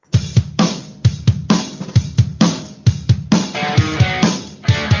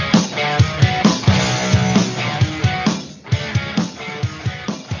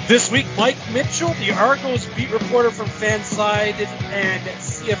This week, Mike Mitchell, the Argos beat reporter from Fansided and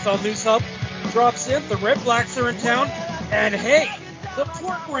CFL News Hub, drops in. The Red Blacks are in town. And hey, the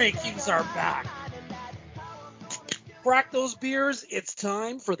pork rankings are back. Crack those beers. It's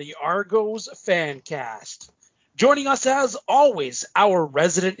time for the Argos Fancast. Joining us as always, our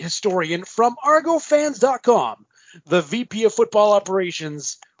resident historian from ArgoFans.com, the VP of Football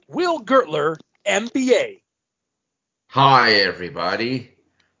Operations, Will Gertler, MBA. Hi, everybody.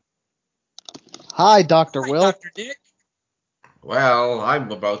 Hi, Dr. Will. Dr. Dick. Well, I'm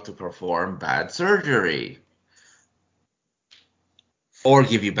about to perform bad surgery. Or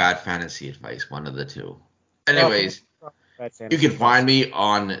give you bad fantasy advice, one of the two. Anyways, you can find me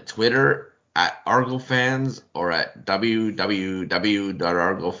on Twitter at ArgoFans or at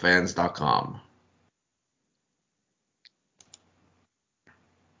www.argofans.com.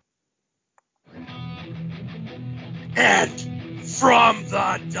 And from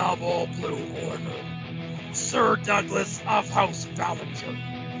the Double Blue Order, Sir Douglas of House Ballinger,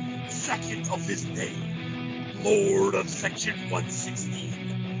 second of his name, Lord of Section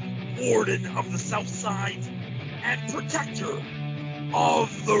 116, Warden of the South Side, and Protector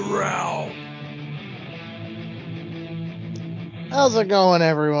of the Realm. How's it going,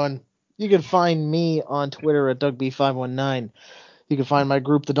 everyone? You can find me on Twitter at DougB519. You can find my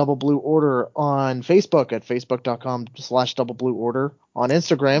group, The Double Blue Order, on Facebook at facebook.com/Double Blue Order, on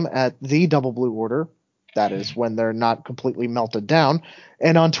Instagram at The Double Blue Order. That is when they're not completely melted down.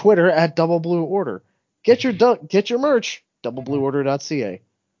 And on Twitter at Double Blue Order. Get your merch, doubleblueorder.ca.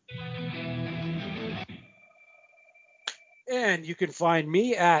 And you can find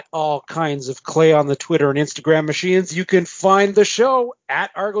me at all kinds of clay on the Twitter and Instagram machines. You can find the show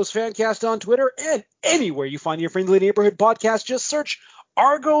at Argos Fancast on Twitter, and anywhere you find your friendly neighborhood podcast, just search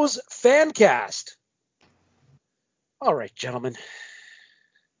Argos Fancast. All right, gentlemen.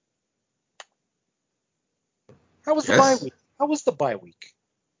 How was the bye week? How was the bye week?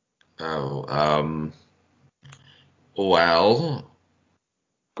 Well,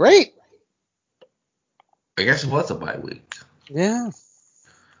 great. I guess it was a bye week. Yeah.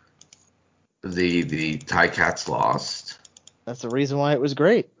 The Ticats lost. That's the reason why it was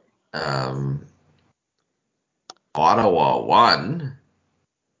great. Ottawa won.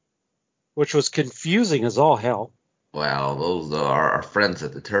 Which was confusing as all hell. Well, those are our friends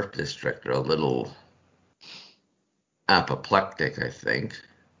at the Turf District are a little apoplectic, I think.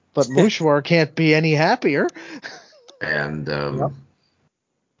 But Mouchouar can't be any happier. And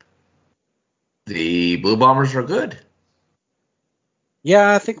the Blue Bombers are good.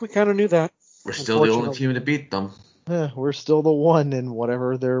 Yeah, I think we kind of knew that. We're still the only team to beat them. We're still the one in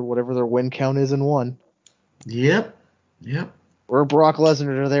whatever their win count is in one. Yep. We're Brock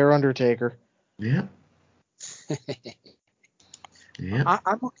Lesnar to their Undertaker. Yep.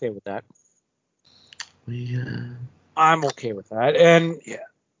 I'm okay with that. I'm okay with that, and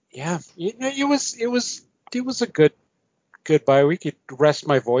yeah, it was a good bye week. It rest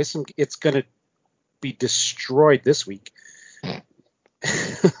my voice, and it's gonna be destroyed this week.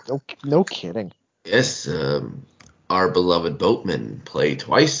 No kidding. Yes, our beloved boatmen play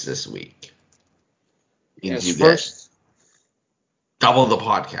twice this week. Yes, you first get double the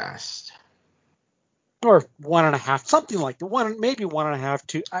podcast. Or 1.5, something like that. Maybe 1.5,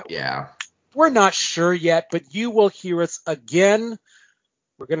 2. Yeah. We're not sure yet, but you will hear us again.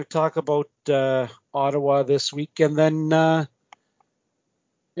 We're going to talk about Ottawa this week, and then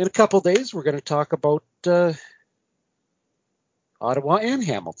in a couple days, we're going to talk about Ottawa and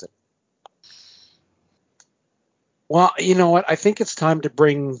Hamilton. Well, you know what? I think it's time to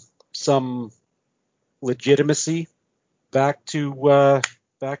bring some legitimacy back to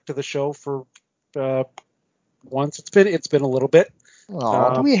the show for once. It's been a little bit.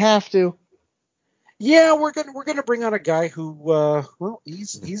 Do we have to? Yeah, we're gonna bring on a guy who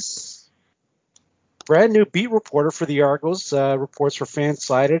he's brand new beat reporter for the Argos, reports for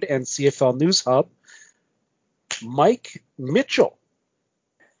Fansided and CFL News Hub. Mike Mitchell.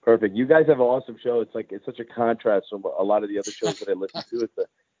 Perfect. You guys have an awesome show. It's such a contrast from a lot of the other shows that I listen to. It's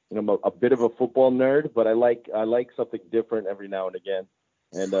I'm a bit of a football nerd, but I like something different every now and again.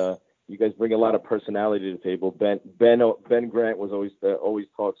 And you guys bring a lot of personality to the table. Ben Grant was always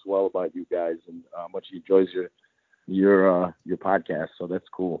talks well about you guys and how much he enjoys your podcast. So that's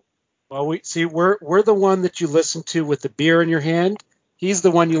cool. Well, we're the one that you listen to with the beer in your hand. He's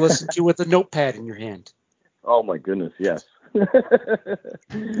the one you listen to with the notepad in your hand. Oh my goodness, yes. Yeah,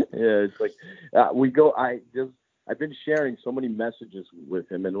 it's like I've been sharing so many messages with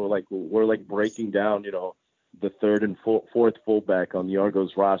him, and we're breaking down, the third and fourth fullback on the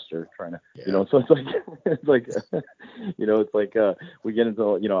Argos roster, trying to, so it's like, we get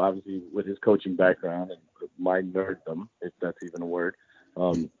into, obviously with his coaching background and my nerddom, if that's even a word,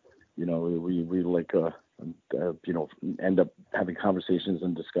 we end up having conversations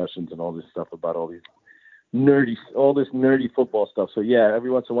and discussions and all this stuff about all this nerdy football stuff. So yeah,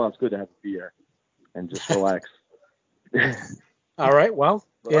 every once in a while it's good to have a beer and just relax. All right. Well,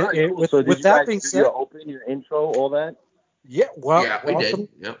 with that being said, your open, your intro, all that. Yeah. Well, yeah, we did.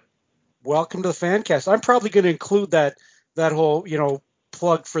 Yep. Welcome to the Fancast. I'm probably going to include that whole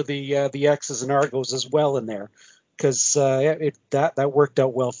plug for the X's and Argos as well in there, because that worked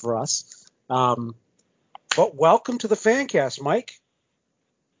out well for us. But welcome to the Fancast, Mike.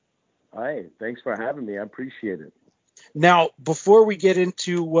 Hi. Thanks for having me. I appreciate it. Now, before we get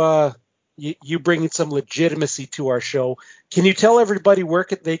into you bringing some legitimacy to our show, can you tell everybody where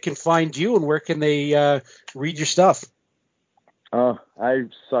they can find you and where can they read your stuff? I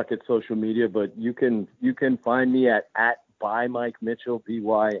suck at social media, but you can find me at by Mike Mitchell,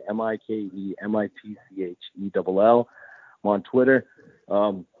 BYMikeEMITCHELL. I'm on Twitter,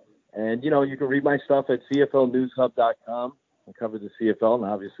 and you can read my stuff at CFLNewsHub.com. I cover the CFL and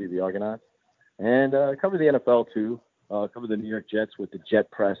obviously the Argonauts, and I cover the NFL too. I cover the New York Jets with the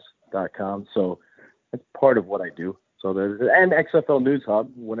JetPress.com. So that's part of what I do. So and XFL News Hub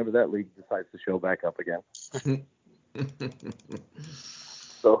whenever that league decides to show back up again.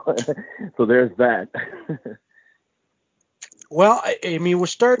 so there's that. Well, I mean, we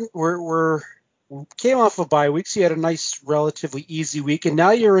came off a bye week, so you had a nice, relatively easy week, and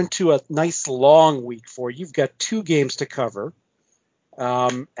now you're into a nice long week for you. You've got 2 games to cover,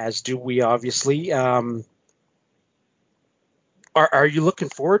 as do we, obviously. Are you looking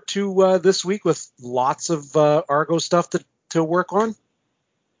forward to this week with lots of Argo stuff to work on?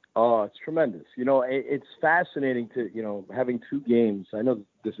 Oh, it's tremendous. It's fascinating to, having 2 games. I know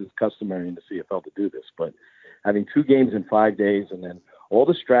this is customary in the CFL to do this, but having 2 games in 5 days and then all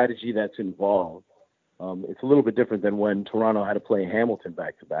the strategy that's involved, it's a little bit different than when Toronto had to play Hamilton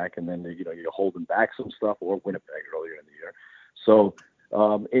back-to-back, and then, you're holding back some stuff, or Winnipeg earlier in the year. So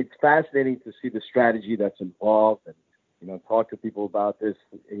it's fascinating to see the strategy that's involved and, talk to people about this,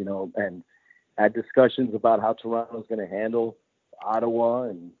 and had discussions about how Toronto's going to handle Ottawa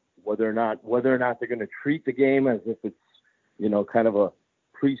and whether or not they're going to treat the game as if it's, kind of a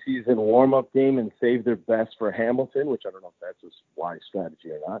preseason warm-up game and save their best for Hamilton, which I don't know if that's a wise strategy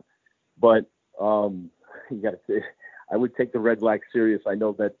or not. But you got to say, I would take the red black serious. I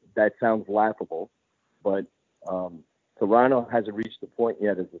know that sounds laughable, but Toronto hasn't reached the point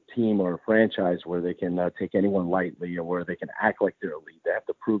yet as a team or a franchise where they can take anyone lightly or where they can act like they're elite. They have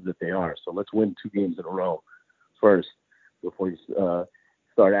to prove that they are. So let's win 2 games in a row first before you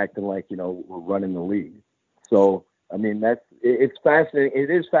start acting like, we're running the league. So, I mean, it's fascinating. It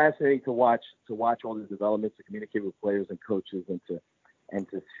is fascinating to watch all these developments, to communicate with players and coaches, and to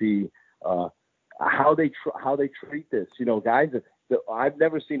see how they treat this. Guys, I've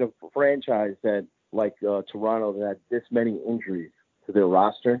never seen a franchise that like Toronto that had this many injuries to their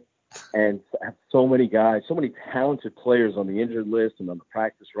roster and have so many guys, so many talented players on the injured list and on the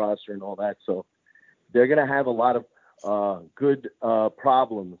practice roster and all that. So they're going to have a lot of good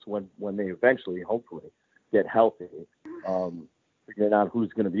problems when they eventually, hopefully, get healthy, figuring out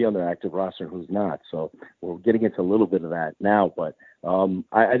who's going to be on their active roster and who's not. So we're getting into a little bit of that now, but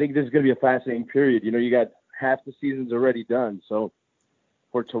I think this is going to be a fascinating period. You got half the season's already done. So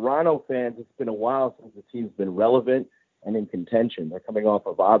for Toronto fans, it's been a while since the team's been relevant and in contention. They're coming off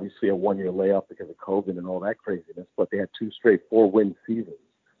of obviously a 1-year layoff because of COVID and all that craziness, but they had 2 straight 4-win seasons.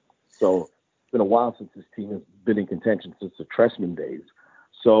 So it's been a while since this team has been in contention since the Trestman days.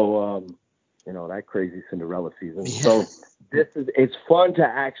 So, that crazy Cinderella season. Yeah. So it's fun to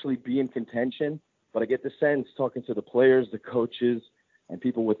actually be in contention, but I get the sense talking to the players, the coaches, and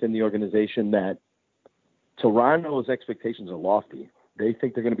people within the organization that Toronto's expectations are lofty. They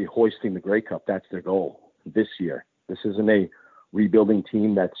think they're going to be hoisting the Grey Cup. That's their goal this year. This isn't a rebuilding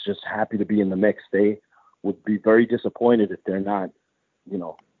team that's just happy to be in the mix. They would be very disappointed if they're not,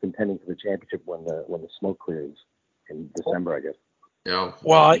 contending for the championship when the smoke clears in December, I guess. Yeah.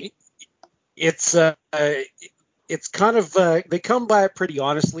 Well, it's kind of they come by it pretty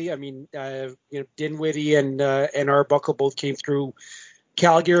honestly. I mean, Dinwiddie and Arbuckle both came through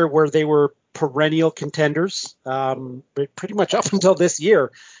Calgary where they were perennial contenders, pretty much up until this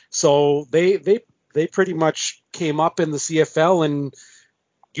year. So they pretty much came up in the CFL and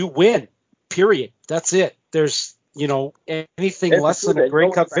you win, period. That's it. There's, anything less than a Grey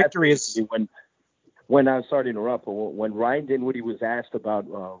Cup victory is. When I'm sorry to interrupt, but when Ryan Dinwiddie was asked about,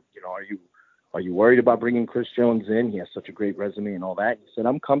 are you are you worried about bringing Chris Jones in? He has such a great resume and all that. He said,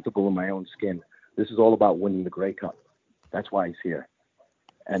 I'm comfortable in my own skin. This is all about winning the Grey Cup. That's why he's here.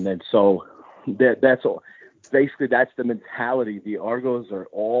 And then so that's all. Basically, that's the mentality. The Argos are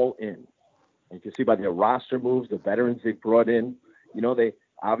all in. And you can see by their roster moves, the veterans they brought in. They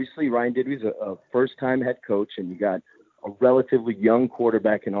obviously Ryan Diddy's a first-time head coach, and you got a relatively young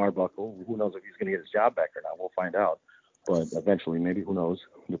quarterback in Arbuckle. Who knows if he's going to get his job back or not? We'll find out. But eventually, maybe, who knows?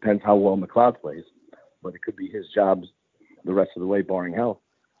 Depends how well McLeod plays. But it could be his job the rest of the way, barring health.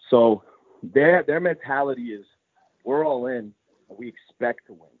 So their mentality is, we're all in, and we expect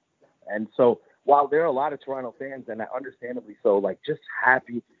to win. And so while there are a lot of Toronto fans, and understandably so, like, just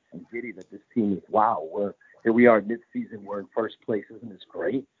happy and giddy that this team is, here we are mid-season, we're in first place. Isn't this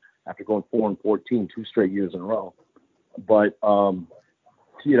great? After going 4-14, 2 straight years in a row. But,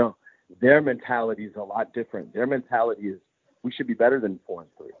 their mentality is a lot different. Their mentality is, we should be better than 4-3.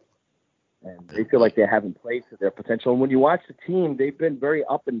 And they feel like they haven't played to their potential. And when you watch the team, they've been very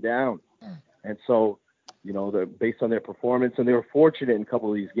up and down. And so, they're based on their performance, and they were fortunate in a couple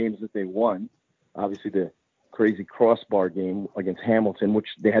of these games that they won. Obviously, the crazy crossbar game against Hamilton, which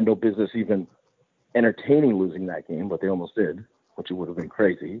they had no business even entertaining losing that game, but they almost did, which would have been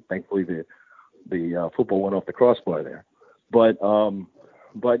crazy. Thankfully, the football went off the crossbar there.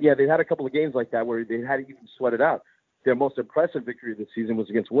 But yeah, they've had a couple of games like that where they had to even sweat it out. Their most impressive victory this season was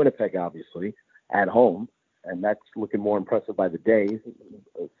against Winnipeg, obviously, at home, and that's looking more impressive by the day,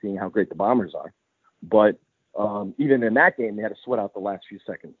 seeing how great the Bombers are. But even in that game, they had to sweat out the last few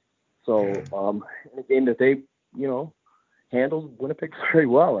seconds. So in a game that they, handled Winnipeg very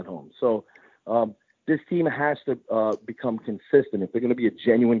well at home. So this team has to become consistent. If they're going to be a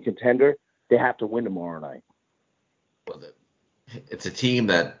genuine contender, they have to win tomorrow night. Well, it's a team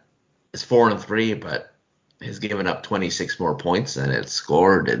that is 4-3, but has given up 26 more points than it's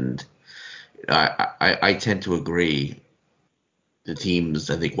scored, and I tend to agree. The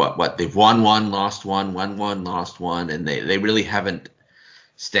teams, I think, what they've won one, lost one, lost one, and they really haven't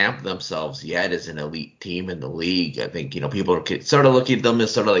stamped themselves yet as an elite team in the league. I think people are sort of looking at them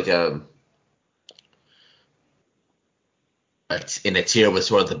as sort of like in a tier with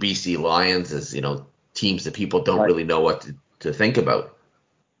sort of the BC Lions, as teams that people don't really know what to think about.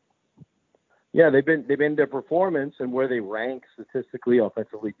 Yeah, they've been their performance and where they rank statistically,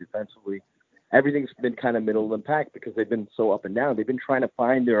 offensively, defensively. Everything's been kind of middle of the pack because they've been so up and down. They've been trying to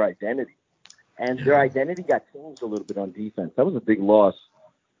find their identity, and their identity got changed a little bit on defense. That was a big loss,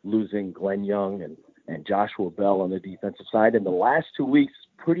 losing Glenn Young and Joshua Bell on the defensive side. In the last 2 weeks,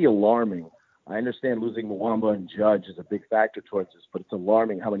 pretty alarming. I understand losing Mwamba and Judge is a big factor towards this, but it's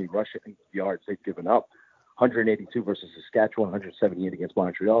alarming how many rushing yards they've given up. 182 versus Saskatchewan, 178 against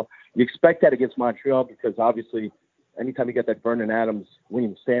Montreal. You expect that against Montreal because obviously anytime you get that Vernon Adams,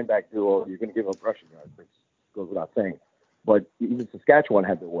 William Sandback duo, you're going to give up rushing yards. It goes without saying. But even Saskatchewan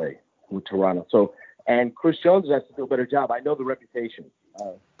had their way with Toronto. So, and Chris Jones has to do a better job. I know the reputation.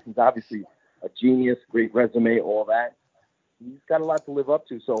 He's obviously a genius, great resume, all that. He's got a lot to live up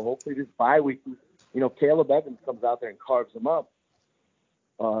to. So hopefully this bye week, Caleb Evans comes out there and carves him up.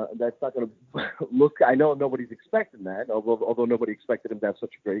 That's not going to look. I know nobody's expecting that, although nobody expected him to have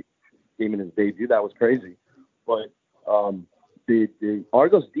such a great game in his debut. That was crazy. But the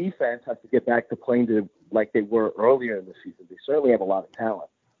Argos defense has to get back to playing like they were earlier in the season. They certainly have a lot of talent.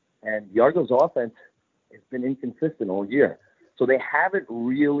 And the Argos offense has been inconsistent all year. So they haven't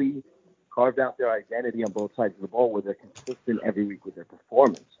really carved out their identity on both sides of the ball where they're consistent every week with their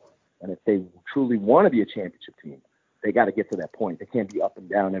performance. And if they truly want to be a championship team, they got to get to that point. They can't be up and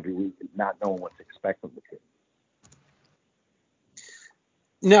down every week and not knowing what to expect from the team.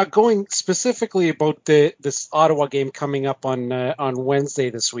 Now, going specifically about this Ottawa game coming up on Wednesday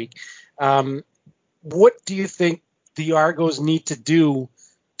this week, what do you think the Argos need to do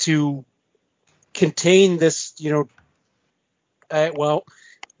to contain this?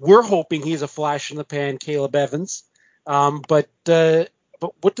 We're hoping he's a flash in the pan, Caleb Evans. But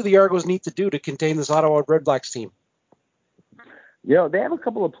what do the Argos need to do to contain this Ottawa Redblacks team? They have a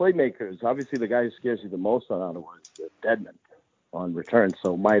couple of playmakers. Obviously, the guy who scares you the most on Ottawa is Dedman on return.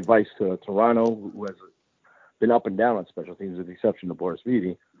 So my advice to Toronto, who has been up and down on special teams with the exception of Boris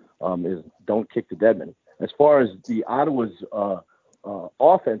Vitti, is don't kick to Dedman. As far as the Ottawa's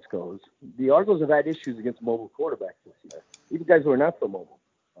offense goes, the Argos have had issues against mobile quarterbacks this year, even guys who are not so mobile.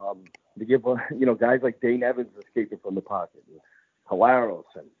 They give guys like Dane Evans escaping from the pocket, Hilaros,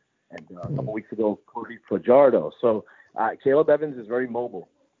 and a couple weeks ago Cody Fajardo. So Caleb Evans is very mobile,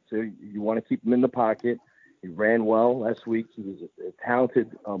 so you want to keep him in the pocket. He ran well last week. He was a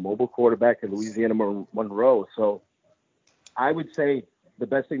talented mobile quarterback at Louisiana Monroe. So I would say the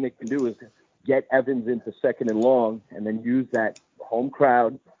best thing they can do is get Evans into second and long, and then use that home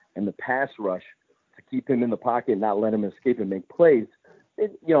crowd and the pass rush to keep him in the pocket and not let him escape and make plays.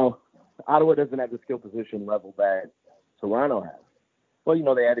 Ottawa doesn't have the skill position level that Toronto has.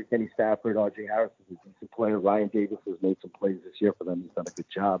 Well, they added Kenny Stafford. R.J. Harris is a decent player. Ryan Davis has made some plays this year for them. He's done a good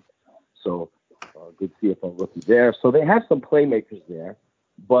job. So, good CFL rookie there. So they have some playmakers there.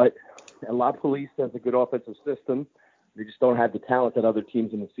 But La Police has a good offensive system. They just don't have the talent that other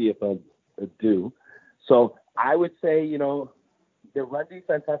teams in the CFL do. So I would say, their run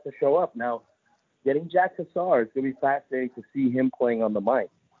defense has to show up. Now, getting Jack Cassar is going to be fascinating to see him playing on the mic.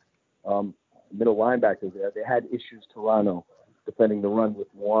 Middle linebackers there. They had issues, Toronto, defending the run with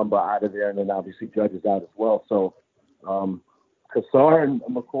Mwamba out of there, and then obviously Judge is out as well. So Cassar and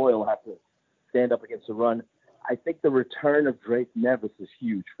McCoy will have to stand up against the run. I think the return of Drake Nevis is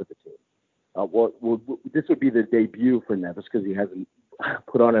huge for the team. This would be the debut for Nevis because he hasn't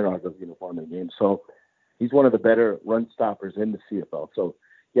put on an Argos uniform in the game. So he's one of the better run stoppers in the CFL. So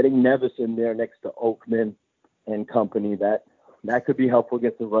getting Nevis in there next to Oakman and company, that could be helpful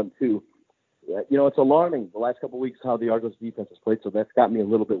against the run too. It's alarming the last couple of weeks how the Argos defense has played. So that's got me a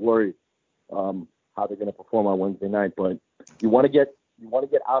little bit worried how they're going to perform on Wednesday night. But you want to get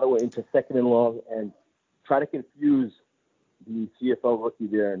Ottawa into second and long and try to confuse the CFL rookie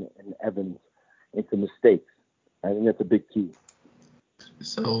there and Evans into mistakes. I think that's a big key.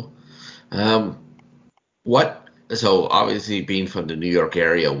 So, So obviously, being from the New York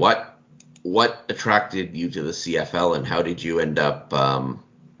area, what attracted you to the CFL, and how did you end up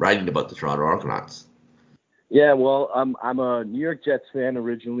writing about the Toronto Argonauts? Yeah, well, I'm a New York Jets fan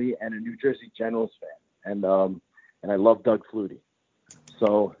originally and a New Jersey Generals fan, and I love Doug Flutie.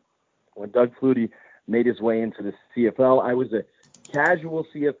 So when Doug Flutie made his way into the CFL, I was a casual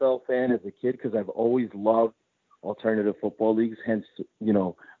CFL fan as a kid because I've always loved alternative football leagues, hence,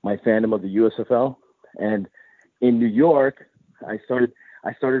 my fandom of the USFL. And in New York, I started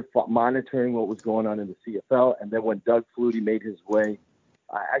monitoring what was going on in the CFL. And then when Doug Flutie made his way,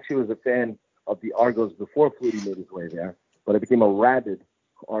 I actually was a fan of the Argos before Flutie made his way there, but I became a rabid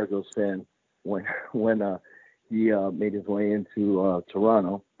Argos fan when he made his way into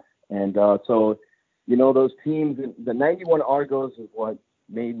Toronto. And so, those teams, the 91 Argos is what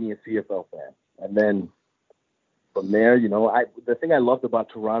made me a CFL fan. And then from there, the thing I loved about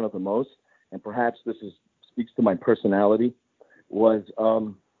Toronto the most, and perhaps this speaks to my personality, was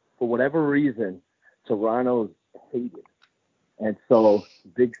for whatever reason, Toronto's hated. And so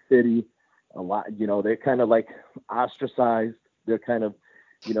big city, a lot, they're kind of like ostracized. They're kind of,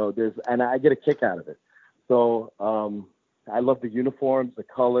 and I get a kick out of it. So I love the uniforms, the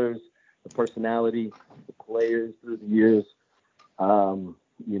colors, the personality, the players through the years,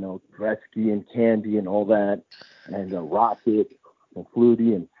 Gretzky and Candy and all that, and Rocket and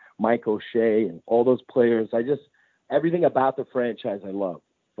Flutie and Mike O'Shea and all those players. Everything about the franchise I love,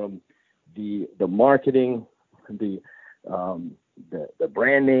 from the marketing, the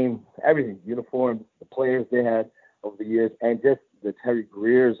brand name, everything, uniforms, the players they had over the years, and just the Terry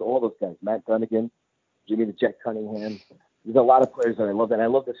Greers, all those guys, Matt Dunnigan, Jimmy the Jet Cunningham. There's a lot of players that I love, and I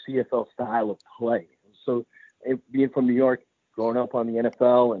love the CFL style of play. So being from New York, growing up on the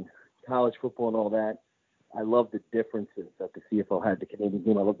NFL and college football and all that, I love the differences that the CFL had, the Canadian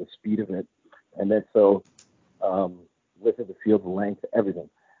game. I love the speed of it. And then width of the field, the length, everything.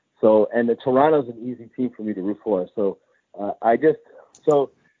 So, and the Toronto's an easy team for me to root for. So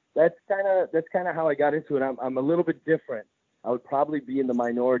that's kind of how I got into it. I'm a little bit different. I would probably be in the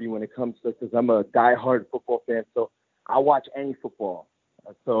minority when it comes to, because I'm a diehard football fan. So I watch any football.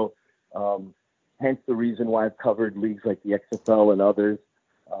 So hence the reason why I've covered leagues like the XFL and others.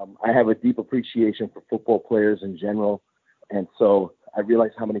 I have a deep appreciation for football players in general. And so I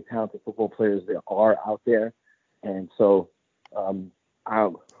realize how many talented football players there are out there. And so I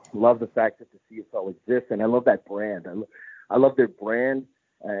love the fact that the CFL exists, and I love that brand. I love their brand,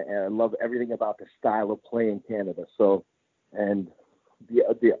 and I love everything about the style of play in Canada. So, and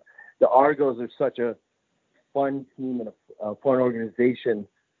the Argos are such a fun team and a fun organization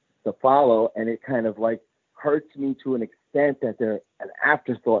to follow, and it kind of like hurts me to an extent that they're an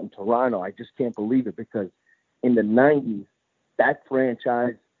afterthought in Toronto. I just can't believe it, because in the 90s, that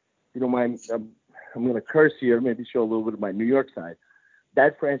franchise, if you don't mind, I'm going to curse here, maybe show a little bit of my New York side.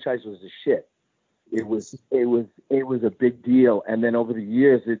 That franchise was a shit. It was a big deal. And then over the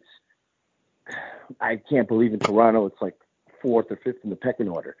years, I can't believe in Toronto, it's like 4th or 5th in the pecking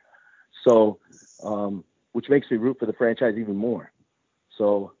order. So, which makes me root for the franchise even more.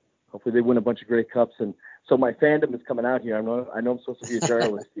 So hopefully they win a bunch of great cups. And so my fandom is coming out here. I know I'm supposed to be a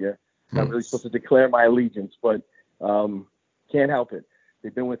journalist here. I'm not really supposed to declare my allegiance, but can't help it.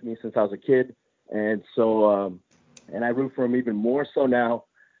 They've been with me since I was a kid, and so and I root for them even more so now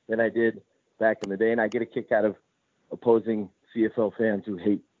than I did back in the day. And I get a kick out of opposing CFL fans who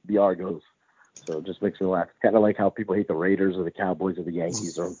hate the Argos. So it just makes me laugh. It's kind of like how people hate the Raiders or the Cowboys or the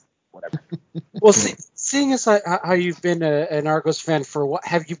Yankees or whatever. Well, seeing as how you've been an Argos fan for a while,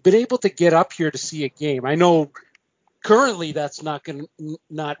 have you been able to get up here to see a game? I know currently that's not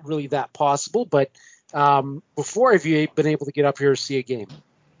really that possible, but before, have you been able to get up here to see a game?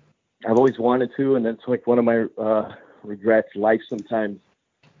 I've always wanted to, and that's like one of my regrets. Life sometimes,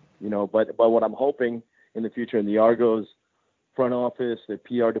 But what I'm hoping in the future in the Argos front office, the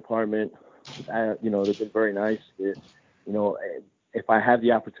PR department, they've been very nice. If I have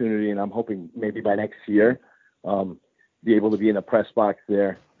the opportunity, and I'm hoping maybe by next year, be able to be in the press box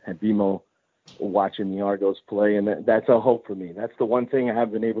there at BMO watching the Argos play, and that's a hope for me. That's the one thing I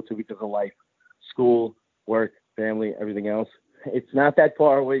haven't been able to because of life, school, work, family, everything else. It's not that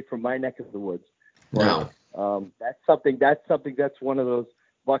far away from my neck of the woods. No. That's something that's one of those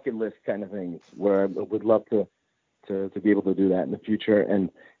bucket list kind of things where I would love to be able to do that in the future. And,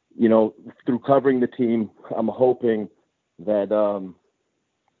 through covering the team, I'm hoping that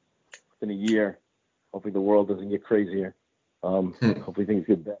within a year, hopefully the world doesn't get crazier. Hopefully things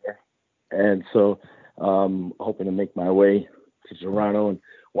get better. And so hoping to make my way to Toronto and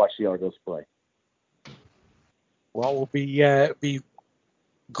watch the Argos play. Well, we'll be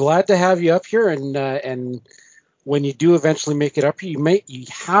glad to have you up here, and when you do eventually make it up here, you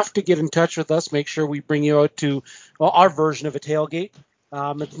have to get in touch with us. Make sure we bring you out to our version of a tailgate.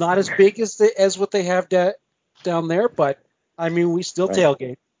 It's not as big as what they have down there, but I mean we still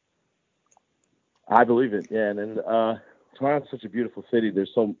tailgate. I believe it, yeah. And Toronto's such a beautiful city.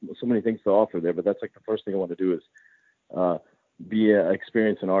 There's so many things to offer there, but that's like the first thing I want to do is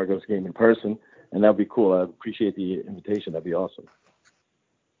experience an Argos game in person, and that'd be cool. I appreciate the invitation. That'd be awesome.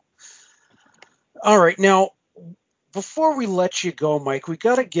 All right, now before we let you go, Mike, we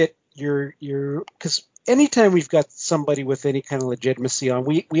got to get your because anytime we've got somebody with any kind of legitimacy on,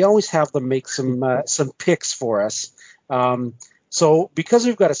 we always have them make some picks for us. So because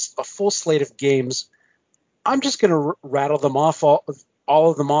we've got a full slate of games, I'm just going to rattle them off, all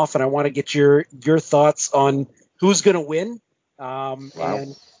of them off, and I want to get your thoughts on who's going to win. Wow.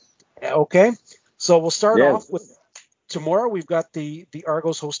 And okay, so we'll start off with tomorrow. We've got the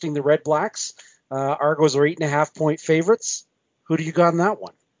Argos hosting the Red Blacks. Argos are 8.5-point favorites. Who do you got in that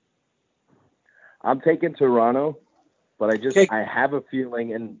one? I'm taking Toronto, but I have a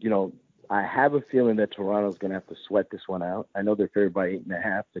feeling, and I have a feeling that Toronto's going to have to sweat this one out. I know they're favored by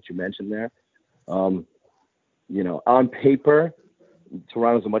 8.5 that you mentioned there. On paper,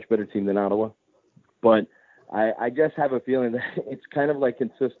 Toronto's a much better team than Ottawa, but I just have a feeling that it's kind of like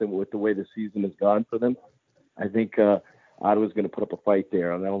consistent with the way the season has gone for them. I think Ottawa's going to put up a fight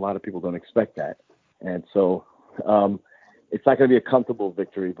there, and a lot of people don't expect that. And so it's not going to be a comfortable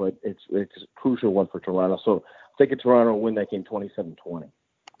victory, but it's a crucial one for Toronto. So I'm taking Toronto and win that game 27-20.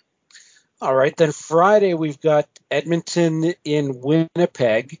 All right, then Friday we've got Edmonton in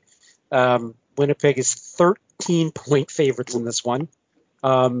Winnipeg. Winnipeg is 13-point favorites in this one,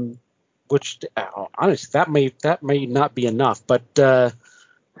 which honestly that may not be enough, but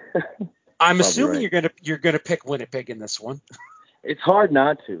I'm assuming right. you're gonna pick Winnipeg in this one. It's hard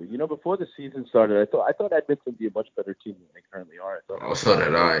not to. Before the season started, I thought Edmonton would be a much better team than they currently are. So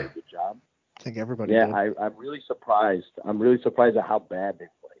did I. A good job. I think everybody did. I'm really surprised. I'm really surprised at how bad they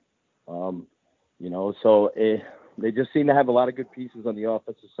played. So they just seem to have a lot of good pieces on the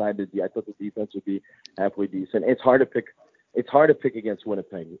offensive side. I thought the defense would be halfway decent. It's hard to pick. It's hard to pick against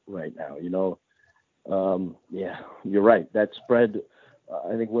Winnipeg right now. You're right. That spread,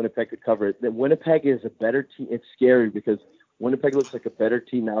 I think Winnipeg could cover it. Winnipeg is a better team. It's scary because Winnipeg looks like a better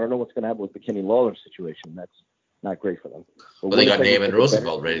team now. I don't know what's going to happen with the Kenny Lawler situation. That's not great for them. Well, they got Naaman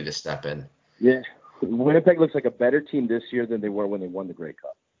Roosevelt ready to step in. Yeah, Winnipeg looks like a better team this year than they were when they won the Grey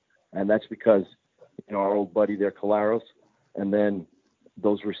Cup, and that's because our old buddy there, Colaros, and then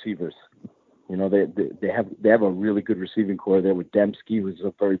those receivers. They have a really good receiving core there with Dembski, who's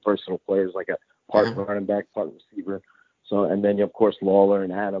a very versatile player, is like a part running back, part receiver. So, and then of course Lawler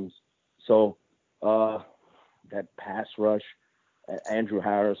and Adams. So that pass rush, Andrew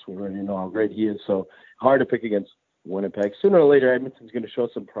Harris, we already know how great he is. So hard to pick against Winnipeg. Sooner or later, Edmonton's going to show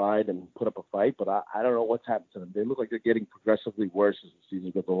some pride and put up a fight, but I don't know what's happened to them. They look like they're getting progressively worse as the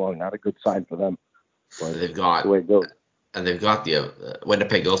season goes along. Not a good sign for them. But they've got the way it goes. And they've got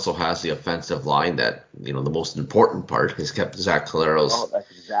Winnipeg also has the offensive line that, the most important part has kept Zach Collaros. Oh,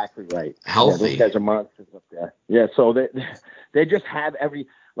 that's exactly right. Healthy. Yeah, those guys are monsters up there. Yeah, so they just have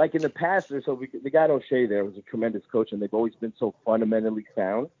like in the past, the guy O'Shea there was a tremendous coach, and they've always been so fundamentally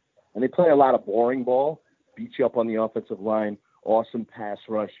sound. And they play a lot of boring ball, beat you up on the offensive line, awesome pass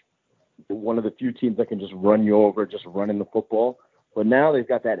rush. One of the few teams that can just run you over, just running the football. But now they've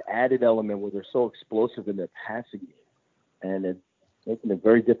got that added element where they're so explosive in their passing game, and it's making it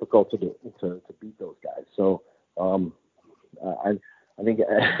very difficult to beat those guys. So I think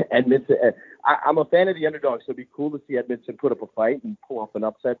Edmonton. I'm a fan of the underdog, so it'd be cool to see Edmonton put up a fight and pull off an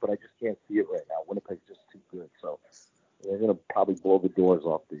upset, but I just can't see it right now. Winnipeg's just too good, so they're gonna probably blow the doors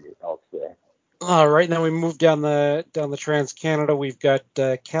off the Elks there. All right, now we move down the Trans-Canada. We've got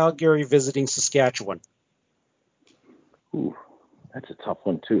Calgary visiting Saskatchewan. Ooh, that's a tough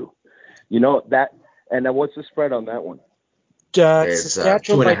one too. You know that, and then what's the spread on that one?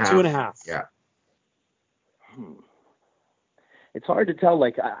 Saskatchewan by 2.5. Yeah. It's hard to tell.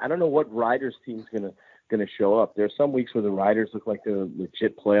 Like I don't know what Riders team's gonna show up. There's some weeks where the Riders look like they're a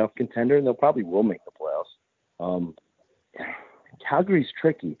legit playoff contender, and they'll probably will make the playoffs. Calgary's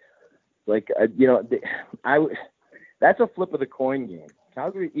tricky. Like that's a flip of the coin game.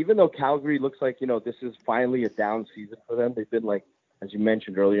 Calgary, even though Calgary looks like this is finally a down season for them, they've been, like, as you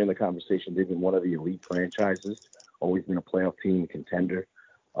mentioned earlier in the conversation, they've been one of the elite franchises, always been a playoff team contender.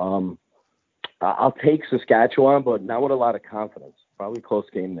 I'll take Saskatchewan, but not with a lot of confidence. Probably a close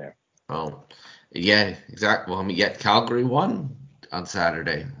game there. Oh, yeah, exactly. Well, yet Calgary won on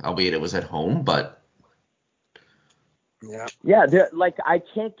Saturday, albeit it was at home, but. Yeah, like I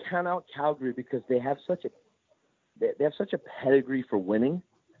can't count out Calgary because they have such a pedigree for winning,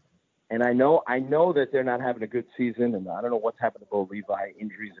 and I know that they're not having a good season, and I don't know what's happened to Bo Levi,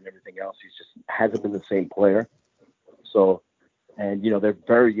 injuries and everything else. He just hasn't been the same player. So, and they're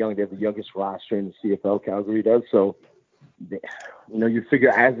very young. They have the youngest roster in the CFL. Calgary does. So, you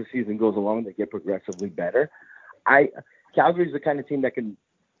figure as the season goes along, they get progressively better. Calgary's the kind of team that can.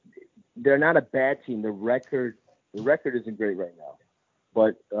 They're not a bad team. The record isn't great right now,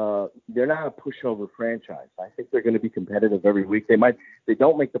 but they're not a pushover franchise. I think they're going to be competitive every week. They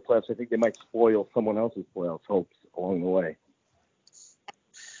don't make the playoffs. I think they might spoil someone else's playoffs hopes along the way.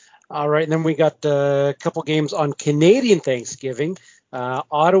 All right, and then we got a couple games on Canadian Thanksgiving.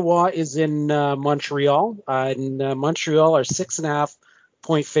 Ottawa is in Montreal, and Montreal are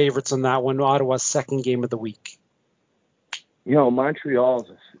 6.5-point favorites on that one. Ottawa's second game of the week. Montreal's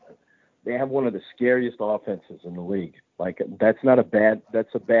they have one of the scariest offenses in the league. Like that's a bad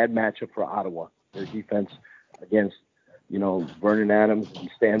matchup for Ottawa. Their defense against, Vernon Adams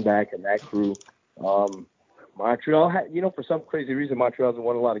and Stanback and that crew. Montreal, for some crazy reason, Montreal hasn't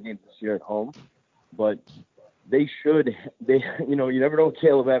won a lot of games this year at home, but they should. You never know with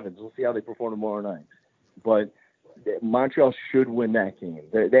Caleb Evans. We'll see how they perform tomorrow night. But Montreal should win that game.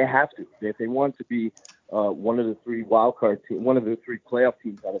 They have to. If they want to be one of the three wild card teams, one of the three playoff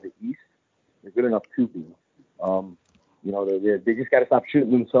teams out of the East, they're good enough to be. They just got to stop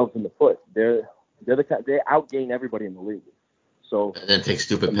shooting themselves in the foot. They outgain everybody in the league. So and then take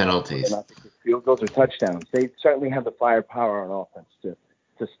stupid penalties. Not field goals or touchdowns. They certainly have the firepower on offense to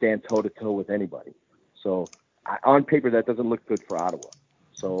stand toe to toe with anybody. So on paper, that doesn't look good for Ottawa.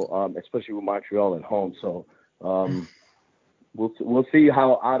 So especially with Montreal at home. So we'll see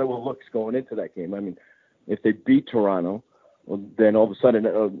how Ottawa looks going into that game. I mean, if they beat Toronto, well, then all of a sudden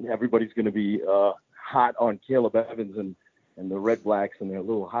everybody's going to be hot on Caleb Evans and the Red Blacks and their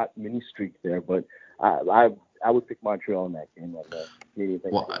little hot mini streak there. But I would pick Montreal in that game.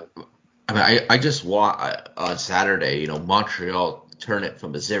 Well, I just want on Saturday, Montreal turn it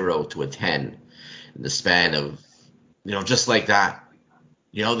from a 0 to a 10 in the span of, just like that.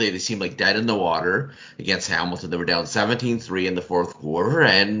 They seem like dead in the water against Hamilton. They were down 17-3 in the fourth quarter,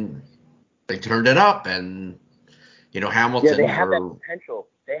 and they turned it up. And Hamilton. Yeah, they have that potential.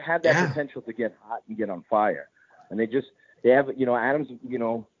 They have that potential to get hot and get on fire. And they have Adams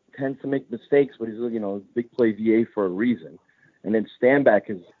tends to make mistakes, but he's big play VA for a reason. And then Stanback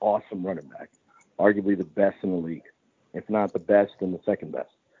is awesome running back, arguably the best in the league, if not the best and the second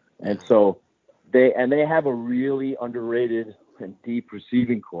best. And so they have a really underrated and deep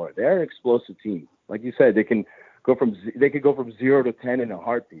receiving core. They're an explosive team. Like you said, they could go from 0 to 10 in a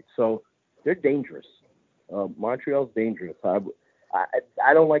heartbeat. So they're dangerous. Montreal's dangerous. I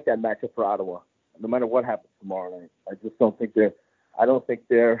don't like that matchup for Ottawa, no matter what happens tomorrow night. I just don't think their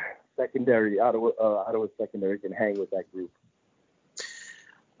secondary, Ottawa's secondary can hang with that group.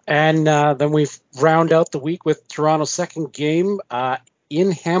 And then we round out the week with Toronto's second game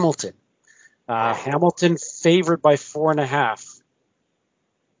in Hamilton. Hamilton favored by 4.5.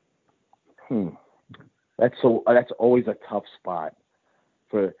 That's always a tough spot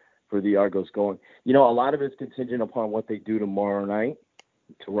for the Argos going. A lot of it's contingent upon what they do tomorrow night.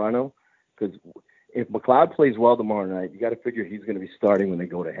 Toronto, because if McLeod plays well tomorrow night, you got to figure he's going to be starting when they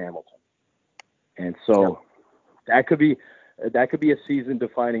go to Hamilton, and so that could be a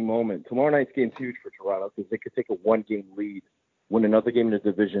season-defining moment. Tomorrow night's game's huge for Toronto because they could take a one-game lead, win another game in the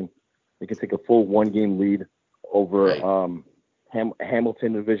division. They could take a full one-game lead over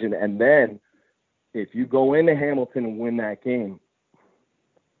Hamilton division, and then if you go into Hamilton and win that game,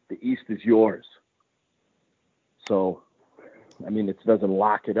 the East is yours. So, I mean, it doesn't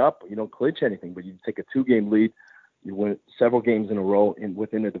lock it up. You don't clinch anything, but you take a 2-game lead. You win several games in a row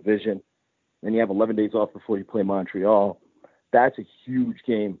within a division. Then you have 11 days off before you play Montreal. That's a huge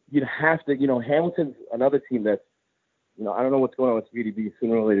game. You'd have to, Hamilton's another team that's, I don't know what's going on with VDB.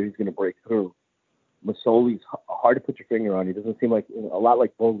 Sooner or later, he's going to break through. Massoli's hard to put your finger on. He doesn't seem like, a lot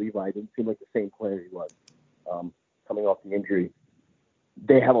like Bo Levi. He didn't seem like the same player he was coming off the injury.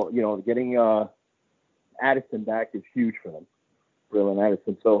 They have, getting Addison back is huge for them, Brill and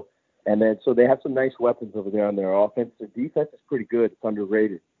Addison. So they have some nice weapons over there on their offense. Their defense is pretty good. It's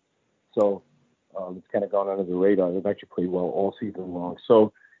underrated. So it's kind of gone under the radar. They've actually played well all season long.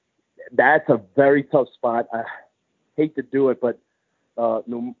 So that's a very tough spot. I hate to do it, but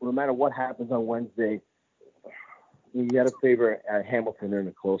no matter what happens on Wednesday, you got to favor Hamilton in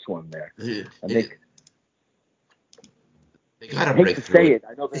a close one there. I think they got to break break to through. Say it.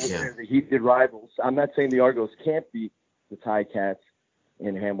 I know they're the heated rivals. I'm not saying the Argos can't beat the Ticats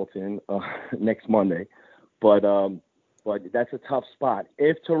in Hamilton next Monday, but that's a tough spot.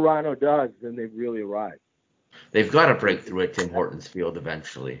 If Toronto does, then they've really arrived. They've got to break through at Tim Hortons Field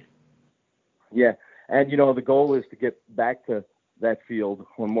eventually. Yeah, and the goal is to get back to that field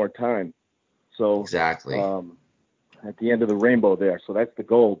one more time. So exactly at the end of the rainbow there. So that's the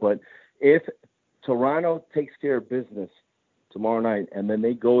goal. But if Toronto takes care of business tomorrow night and then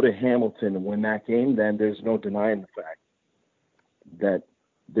they go to Hamilton and win that game, then there's no denying the fact that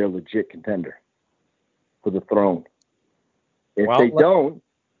they're a legit contender for the throne. If they don't,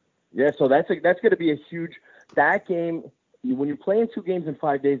 so that's going to be a huge – that game – when you're playing 2 games in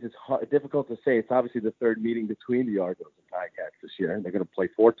 5 days, it's difficult to say. It's obviously the third meeting between the Argos and Ticats this year. They're going to play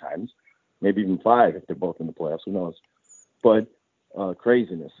 4 times, maybe even 5 if they're both in the playoffs. Who knows? But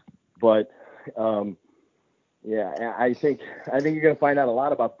craziness. But I think you're going to find out a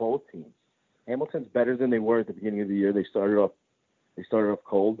lot about both teams. Hamilton's better than they were at the beginning of the year. They started off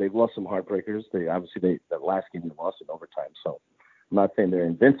cold. They've lost some heartbreakers. That last game they lost in overtime. So I'm not saying they're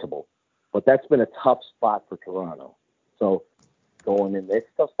invincible, but that's been a tough spot for Toronto. So going in, it's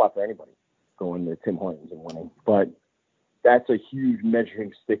a tough spot for anybody going to Tim Hortons and winning. But that's a huge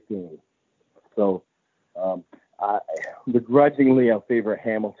measuring stick game. So begrudgingly, I'll favor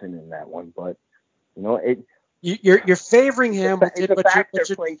Hamilton in that one. But you're favoring Hamilton,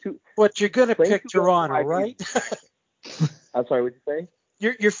 but you're going to pick Toronto, right? I'm sorry, what did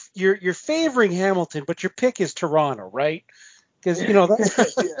you say? You're favoring Hamilton, but your pick is Toronto, right? Because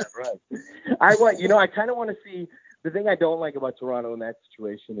that's yeah, right. I kind of want to see. The thing I don't like about Toronto in that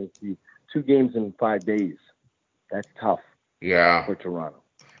situation is the 2 games in 5 days. That's tough. Yeah. For Toronto,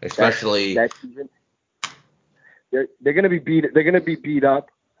 especially they're going to be beat. They're going to be beat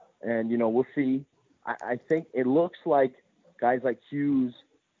up, and we'll see. I think it looks like guys like Hughes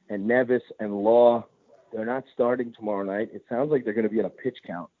and Nevis and Law, they're not starting tomorrow night. It sounds like they're going to be in a pitch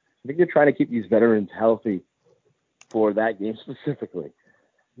count. I think they're trying to keep these veterans healthy for that game specifically.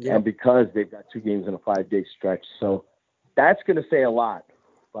 Yep. And because they've got 2 games in a 5-day stretch. So that's going to say a lot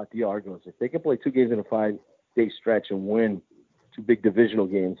about the Argos. If they can play 2 games in a 5-day stretch and win 2 big divisional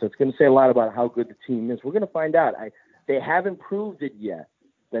games, that's going to say a lot about how good the team is. We're going to find out. They haven't proved it yet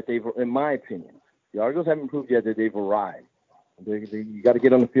that they've, in my opinion, the Argos haven't proved yet that they've arrived. You got to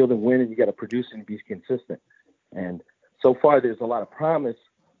get on the field and win, and you got to produce and be consistent. And so far, there's a lot of promise,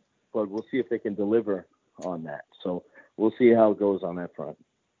 but we'll see if they can deliver on that. So we'll see how it goes on that front.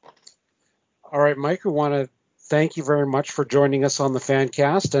 All right, Mike, we want to thank you very much for joining us on the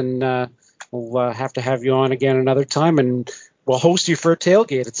Fancast, and we'll have to have you on again another time, and we'll host you for a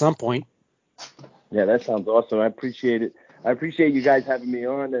tailgate at some point. Yeah, that sounds awesome. I appreciate it. I appreciate you guys having me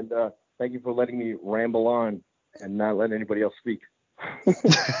on, and thank you for letting me ramble on and not let anybody else speak.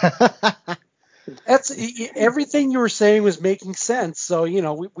 That's everything you were saying was making sense. So,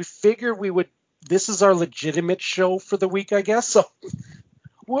 we figured we would. This is our legitimate show for the week, I guess. So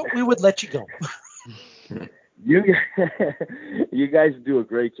we would let you go. You guys do a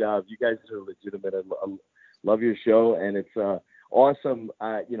great job. You guys are legitimate. I love your show, and it's awesome.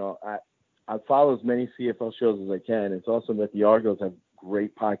 I follow as many CFL shows as I can. It's awesome that the Argos have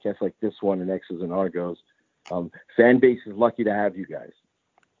great podcasts like this one and X's and Argos. Fan base is lucky to have you guys.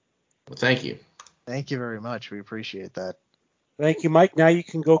 Well, thank you. Thank you very much. We appreciate that. Thank you, Mike. Now you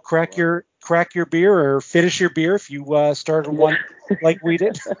can go crack your beer or finish your beer if you started one like we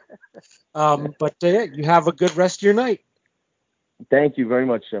did. But you have a good rest of your night. Thank you very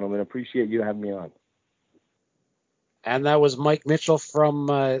much, gentlemen. Appreciate you having me on. And that was Mike Mitchell from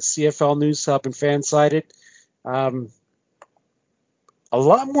CFL News Hub and Fansided. A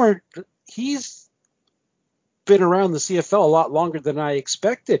lot more. He's been around the CFL a lot longer than I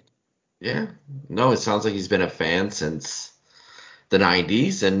expected. Yeah. No, it sounds like he's been a fan since the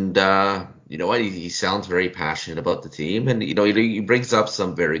 90s. And you know what? He sounds very passionate about the team. And, he brings up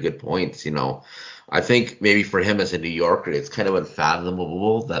some very good points. I think maybe for him as a New Yorker, it's kind of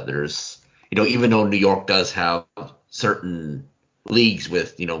unfathomable that there's, even though New York does have certain leagues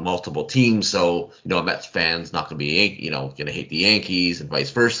with, multiple teams. So, a Mets fan's not going to be, going to hate the Yankees and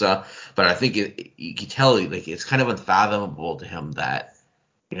vice versa. But I think you can tell, like, it's kind of unfathomable to him that,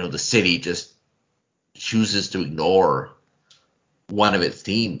 the city just chooses to ignore one of its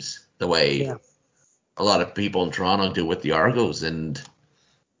teams the way a lot of people in Toronto do with the Argos. And,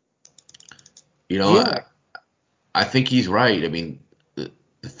 I think he's right. I mean, the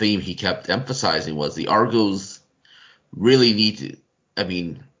theme he kept emphasizing was the Argos really need to. I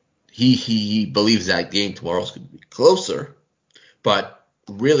mean, he believes that game tomorrow's going to be closer, but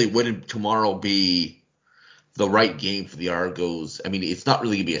really, wouldn't tomorrow be the right game for the Argos? I mean, it's not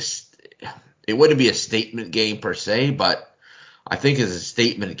really going to be it wouldn't be a statement game per se, but I think it's a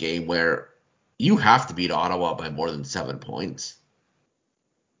statement game where you have to beat Ottawa by more than 7 points.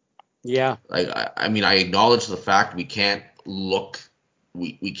 Yeah. Like, I mean, I acknowledge the fact we can't look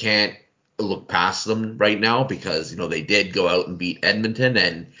past them right now because, they did go out and beat Edmonton,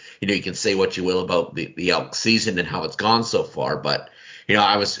 and, you can say what you will about the Elk season and how it's gone so far. But,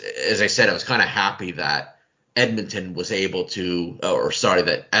 as I said, I was kind of happy that Edmonton was able to,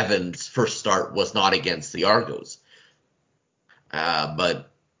 that Evan's first start was not against the Argos.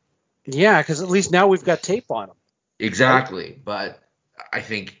 But yeah, because at least now we've got tape on them. Exactly. Right? But I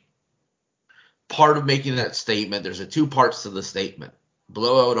think part of making that statement, there's two parts to the statement.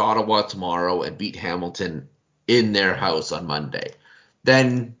 Blow out Ottawa tomorrow and beat Hamilton in their house on Monday.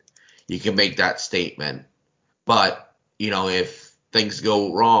 Then you can make that statement. But, if things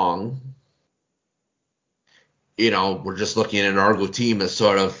go wrong, we're just looking at an Argo team that's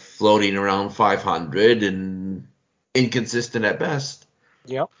sort of floating around 500 and inconsistent at best.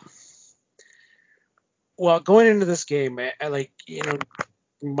 Yep. Well, going into this game,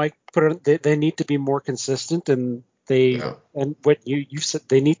 Mike put it, they need to be more consistent, and and what you said,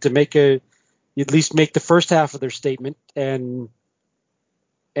 they need to at least make the first half of their statement and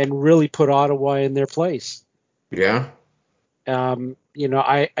really put Ottawa in their place. Yeah. We've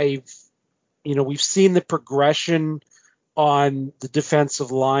seen the progression on the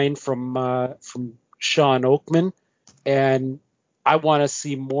defensive line from Sean Oakman, and I want to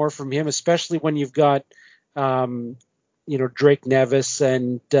see more from him, especially when you've got Drake Nevis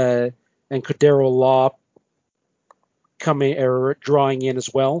and Cordero Law coming or drawing in as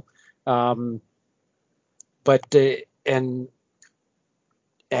well. But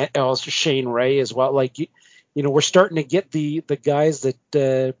also Shane Ray as well. Like, we're starting to get the guys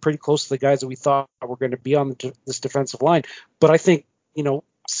that pretty close to the guys that we thought were going to be on this defensive line. But I think,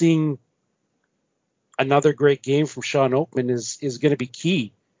 seeing another great game from Sean Oakman is going to be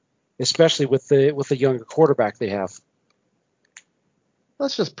key, especially with the younger quarterback they have.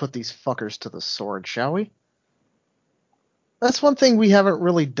 Let's just put these fuckers to the sword, shall we? That's one thing we haven't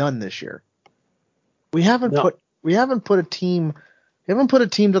really done this year. We haven't put a team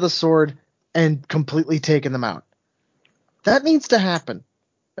to the sword and completely taken them out. That needs to happen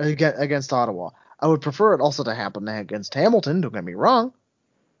against Ottawa. I would prefer it also to happen against Hamilton, don't get me wrong.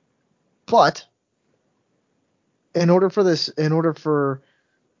 But I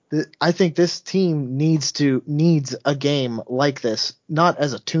think this team needs a game like this, not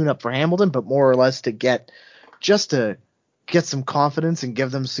as a tune-up for Hamilton, but more or less to get some confidence and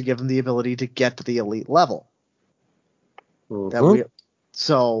give them the ability to get to the elite level. Mm-hmm.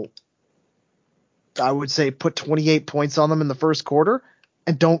 So I would say put 28 points on them in the first quarter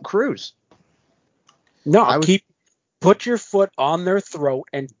and don't cruise. No, put your foot on their throat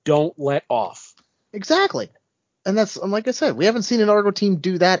and don't let off. Exactly. And like I said, we haven't seen an Argo team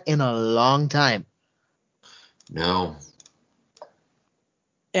do that in a long time. No.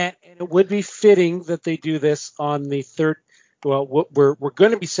 And it would be fitting that they do this on the third. Well, we're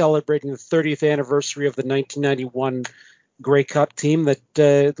going to be celebrating the 30th anniversary of the 1991 Grey Cup team. That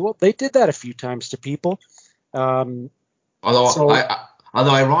they did that a few times to people. Although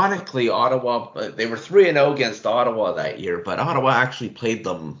ironically, Ottawa, they were 3-0 against Ottawa that year, but Ottawa actually played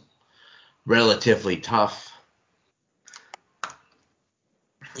them relatively tough.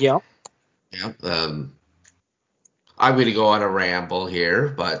 Yeah. Yeah. I'm going to go on a ramble here,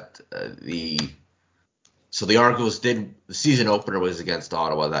 but the Argos the season opener was against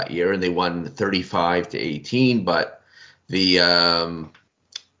Ottawa that year, and they won 35-18. But the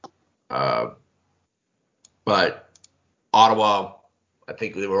but Ottawa, I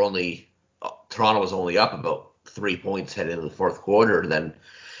think Toronto was only up about 3 points heading into the fourth quarter, and then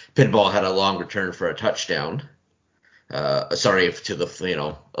Pinball had a long return for a touchdown. A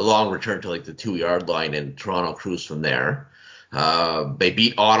long return to like the 2-yard line, and Toronto cruised from there. They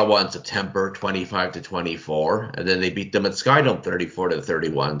beat Ottawa in September 25-24, and then they beat them at Skydome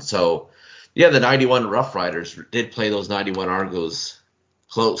 34-31. So, yeah, the 91 Rough Riders did play those 91 Argos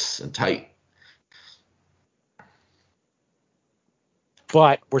close and tight.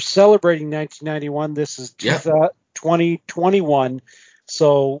 But we're celebrating 1991. This is 2021,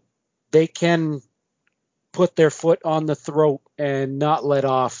 so they can put their foot on the throat and not let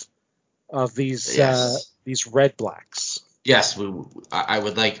off of these Red Blacks. Yes, I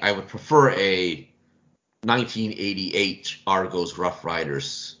would prefer a 1988 Argos Rough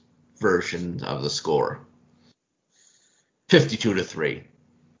Riders version of the score. 52-3.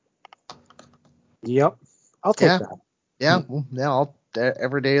 Yep, I'll take that. Yeah,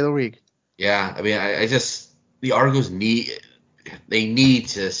 every day of the week. Yeah, I mean, I just the Argos need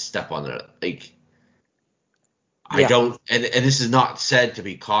to step on it. Like, I don't, and this is not said to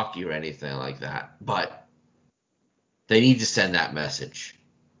be cocky or anything like that, but they need to send that message.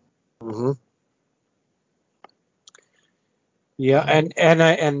 Mm-hmm. Yeah, and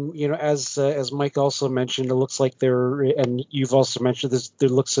as Mike also mentioned, it looks like and you've also mentioned this. There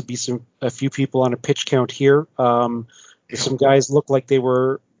looks to be a few people on a pitch count here. Some guys look like they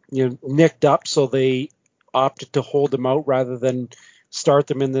were nicked up, so they opted to hold them out rather than start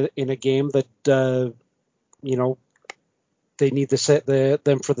them in a game that they need to set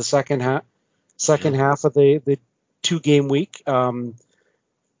them for the second half of the 2-game week.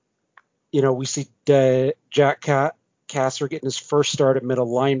 We see Jack Kasser getting his first start at middle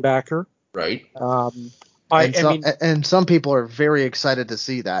linebacker. Right. And some people are very excited to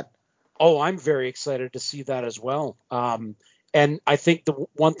see that. Oh, I'm very excited to see that as well. And I think the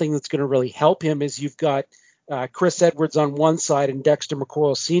one thing that's going to really help him is you've got Chris Edwards on one side and Dexter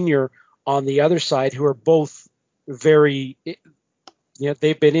McCoyle Sr. on the other side, who are both very,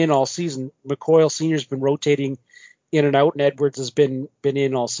 they've been in all season. McCoyle Sr. has been rotating in and out, and Edwards has been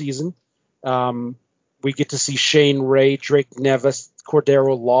in all season. We get to see Shane Ray, Drake Nevis,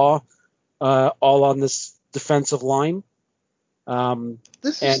 Cordero Law, all on this defensive line.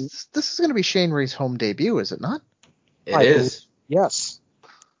 This is going to be Shane Ray's home debut, is it not? It is. Yes.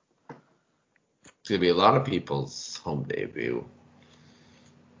 It's going to be a lot of people's home debut.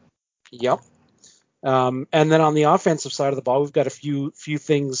 Yep. And then on the offensive side of the ball, we've got a few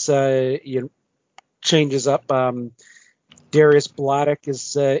things changes up. Darius Bladdock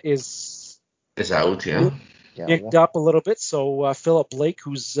is out, nicked up a little bit. So Philip Blake,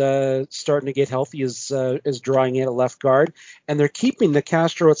 who's starting to get healthy, is drawing in at left guard, and they're keeping the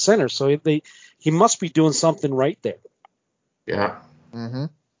Castro at center. So he must be doing something right there. Yeah.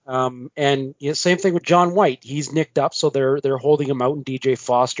 Mm-hmm. And same thing with John White. He's nicked up, so they're holding him out. And DJ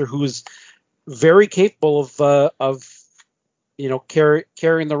Foster, who is very capable of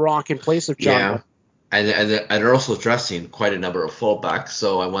carrying the rock in place of John White. And they're also dressing quite a number of fullbacks.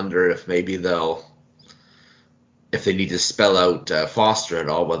 So I wonder if maybe if they need to spell out Foster at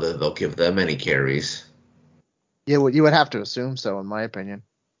all, whether they'll give them any carries. Yeah, well, you would have to assume so, in my opinion.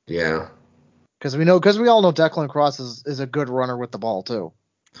 Yeah. Because we all know Declan Cross is a good runner with the ball too.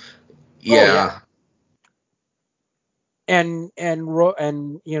 Yeah. And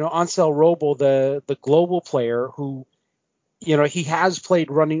Ansel Robo, the global player who, he has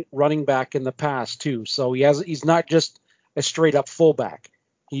played running back in the past too. So he's not just a straight up fullback.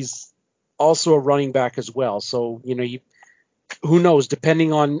 He's also a running back as well. So, who knows,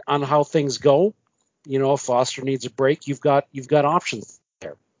 depending on how things go, if Foster needs a break, you've got options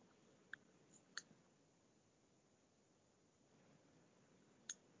there.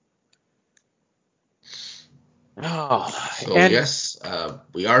 Yes,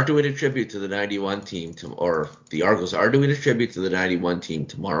 we are doing a tribute to the 91 team, or the Argos are doing a tribute to the 91 team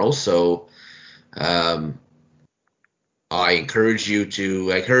tomorrow. So I encourage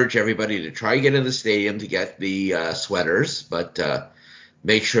everybody to try to get in the stadium to get the sweaters, but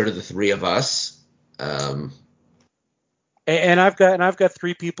make sure to the three of us. And I've got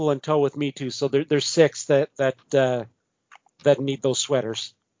 3 people in tow with me too, so there's 6 that need those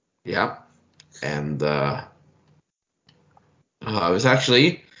sweaters. Yeah, and I was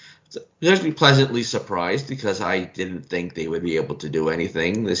actually So you're going to be pleasantly surprised because I didn't think they would be able to do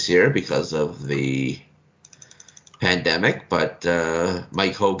anything this year because of the pandemic. But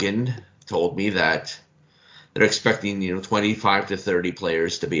Mike Hogan told me that they're expecting 25 to 30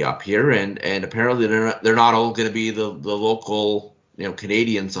 players to be up here, and apparently they're not all going to be the local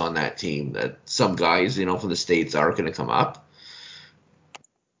Canadians on that team. That some guys from the States are going to come up.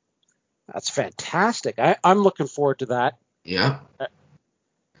 That's fantastic. I'm looking forward to that. Yeah.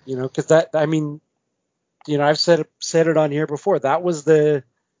 Because I've said it on here before. That was the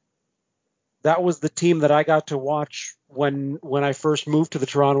team that I got to watch when I first moved to the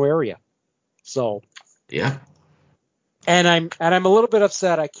Toronto area. So yeah. And I'm a little bit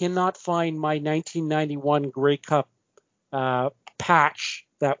upset. I cannot find my 1991 Grey Cup patch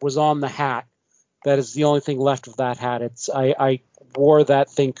that was on the hat. That is the only thing left of that hat. I wore that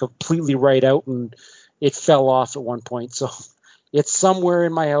thing completely right out, and it fell off at one point. So it's somewhere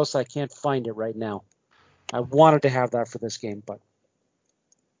in my house. I can't find it right now. I wanted to have that for this game, but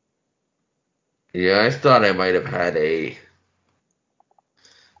yeah, I thought I might have had a.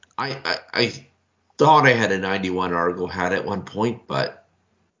 I thought I had a 91 Argo hat at one point, but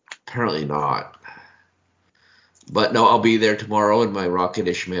apparently not. But no, I'll be there tomorrow in my Rocket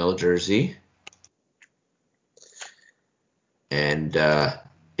Ishmael jersey. And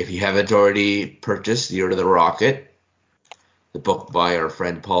if you haven't already purchased The Art of the Rocket, the book by our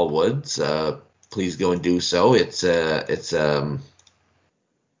friend Paul Woods, please go and do so. It's a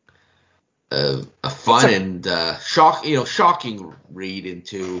fun and shocking read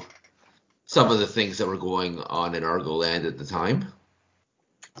into some of the things that were going on in Argo Land at the time.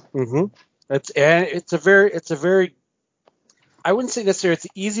 Mm-hmm. It's a very I wouldn't say necessarily it's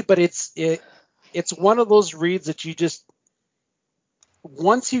easy, but it's one of those reads that you just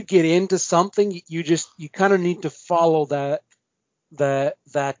once you get into something, you kind of need to follow that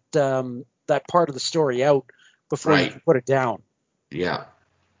part of the story out before you can put it down. Yeah.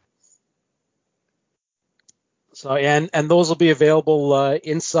 So and those will be available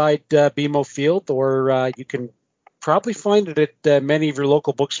inside BMO Field, or you can probably find it at many of your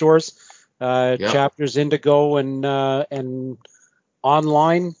local bookstores. Chapters Indigo and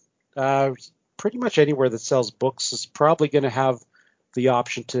online, pretty much anywhere that sells books is probably going to have the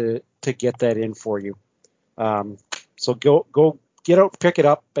option to get that in for you. So go get out, pick it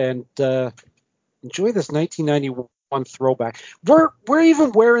up, and enjoy this 1991 throwback. We're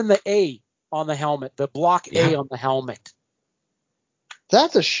even wearing the A on the helmet, the block A on the helmet.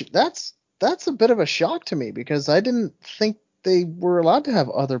 That's a bit of a shock to me because I didn't think they were allowed to have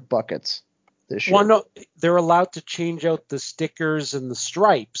other buckets this year. Well, no, they're allowed to change out the stickers and the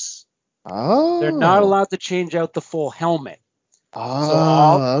stripes. Oh. They're not allowed to change out the full helmet.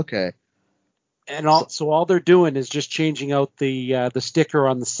 Oh, okay. And so all they're doing is just changing out the sticker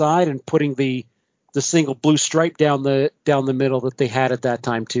on the side and putting the single blue stripe down the middle that they had at that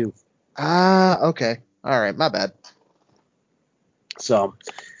time too. Okay. All right, my bad. So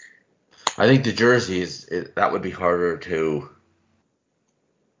I think the jerseys that would be harder to.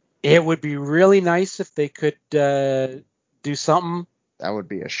 It would be really nice if they could do something. That would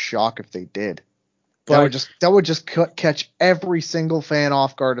be a shock if they did. But that would just catch every single fan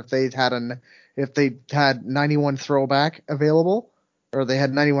off guard if they had 91 throwback available, or they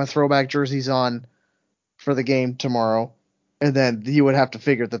had 91 throwback jerseys on for the game tomorrow, and then you would have to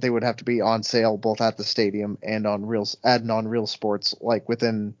figure that they would have to be on sale both at the stadium and on Real Sports like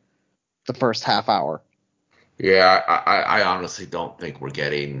within the first half hour. Yeah, I honestly don't think we're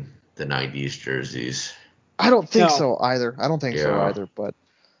getting the 90s jerseys. I don't think so either.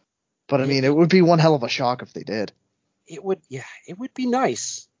 But I mean, it would be one hell of a shock if they did. It would be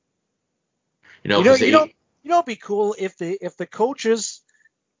nice. It'd be cool if the coaches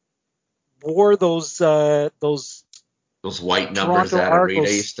wore those white numbers Toronto that Argos,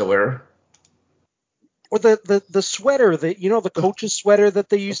 Arita used to wear, or the sweater the coach's sweater that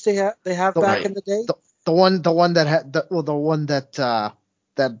they used to have back in the day. The one that had the one that the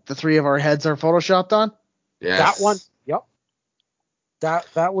three of our heads are photoshopped on. Yes. That one. Yep.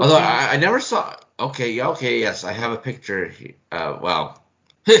 That would. Although I never saw. Okay. Yes, I have a picture. Well,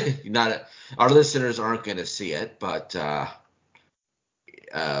 our listeners aren't going to see it, but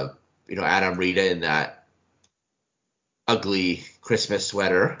Adam Rita in that ugly Christmas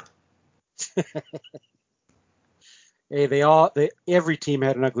sweater. Hey, every team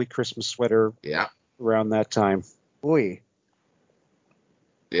had an ugly Christmas sweater. Yeah. Around that time. Oy.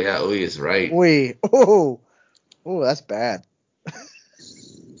 Yeah, Oy is right. Oy. Oh, that's bad.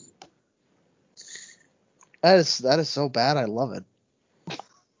 That is so bad. I love it.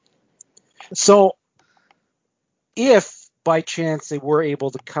 So, if by chance they were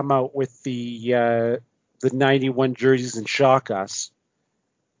able to come out with the 91 jerseys and shock us,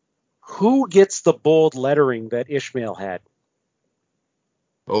 who gets the bold lettering that Ishmael had?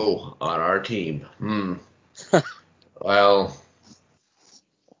 Oh, on our team. Well,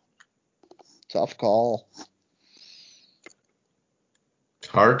 Tough call. it's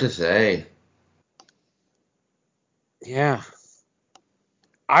hard to say. Yeah.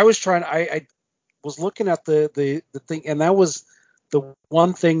 I was I was looking at the thing, and that was the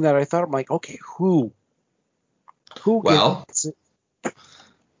one thing that I thought, I'm like, okay, who Well, gets it?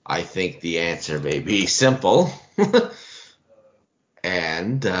 I think the answer may be simple.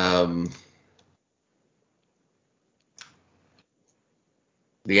 And the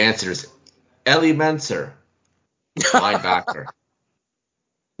answer is Ellie Menser, linebacker,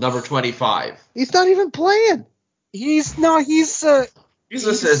 number 25. He's not even playing. He's He's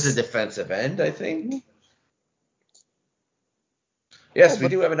as a defensive end, I think. Yes, we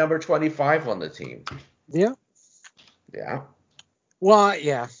do have a number 25 on the team. Yeah. Yeah. Well,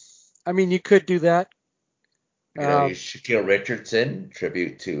 yeah. I mean, you could do that. You know, Shaquille Richardson,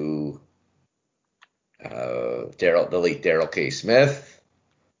 tribute to the late Daryl K. Smith,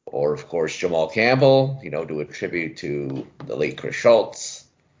 or of course Jamal Campbell. You know, do a tribute to the late Chris Schultz.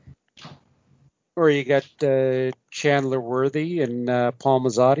 Or you got Chandler Worthy and Paul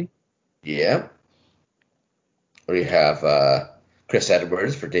Mazzotti. Yeah. Or you have Chris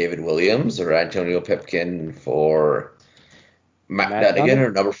Edwards for David Williams, or Antonio Pipkin for Matt Dunnigan,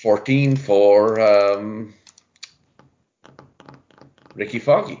 or number 14 for Ricky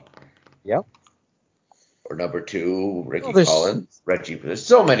Foggy. Yep. Or number 2, Ricky Collins. Reggie. There's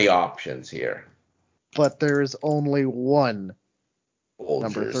so many options here. But there's only one Old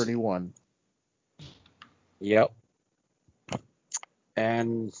number jersey. 31. Yep.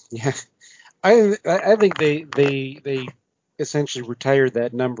 And yeah, I think they essentially retired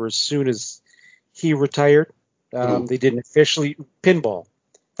that number as soon as he retired. They didn't officially pinball.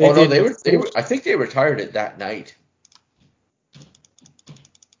 They were. I think they retired it that night.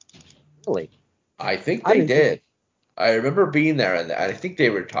 Really? I think they did. I remember being there, and I think they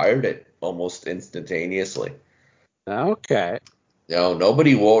retired it almost instantaneously. Okay. No,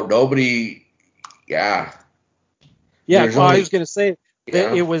 nobody wore. Nobody. Yeah. Yeah. Well, I was going to say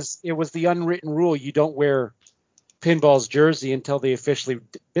that it was the unwritten rule. You don't wear pinball's jersey until they officially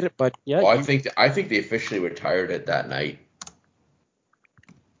did it. But yeah. Well, I think they officially retired it that night.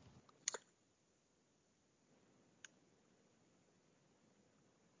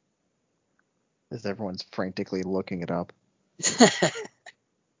 As everyone's frantically looking it up.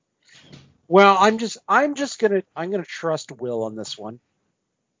 Well, I'm gonna trust Will on this one,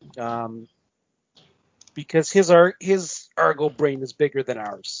 because his Argo brain is bigger than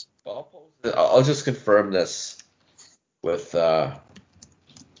ours. I'll just confirm this with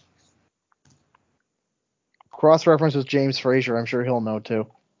Cross-reference with James Frazier. I'm sure he'll know too.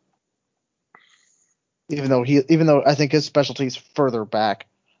 Even though I think his specialty is further back.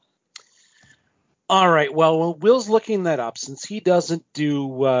 All right. Well, Will's looking that up since he doesn't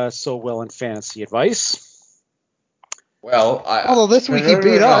do so well in fantasy advice. Well, although this week he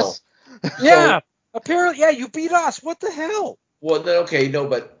beat us. Yeah. Apparently, yeah, you beat us. What the hell? Well, okay, no,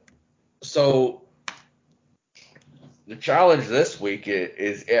 but so the challenge this week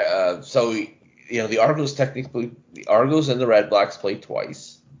is so you know the Argos and the Red Blacks played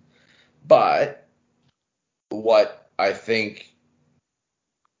twice, but what I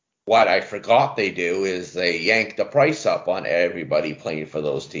forgot they do is they yank the price up on everybody playing for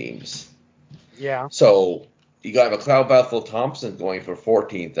those teams. Yeah. So you got McLeod Bethel Thompson going for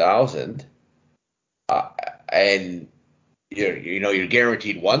 $14,000, and you're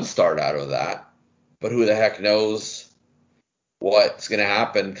guaranteed one start out of that. But who the heck knows what's going to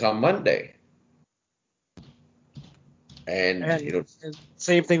happen come Monday? And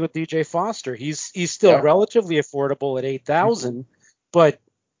same thing with DJ Foster. He's still relatively affordable at $8,000, but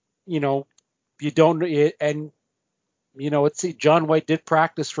you don't, and it's John White did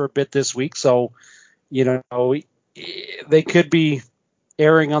practice for a bit this week, so they could be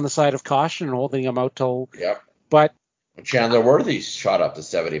erring on the side of caution and holding him out till. Yep. But Chandler Worthy's shot up to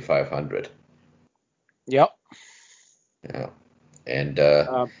 7,500. Yep. Yeah. And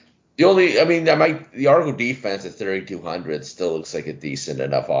the Argo defense at 3,200 still looks like a decent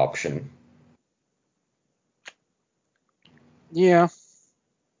enough option. Yeah.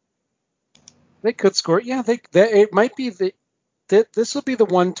 They could score. Yeah, it might be this will be the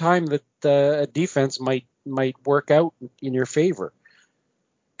one time that a defense might work out in your favor,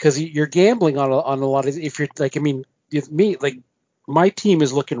 because you're gambling on a lot of. If you're like, I mean, my team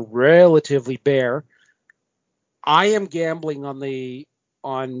is looking relatively bare. I am gambling on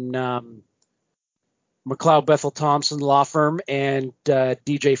McLeod Bethel Thompson Law Firm and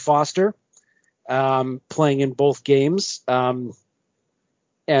DJ Foster playing in both games. And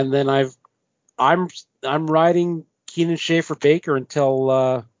then I'm riding Keenan Schaefer Baker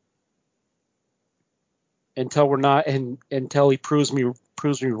until we're not until he proves me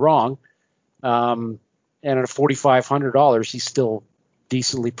wrong. And at $4,500, he's still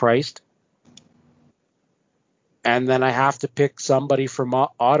decently priced. And then I have to pick somebody from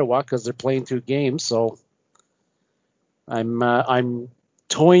Ottawa because they're playing 2 games. So I'm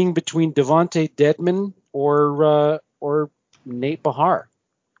toying between Devontae Dedmon or Nate Bahar.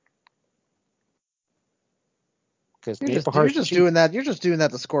 Because you're just doing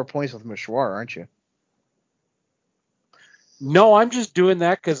that to score points with Mouchouar, aren't you? No, I'm just doing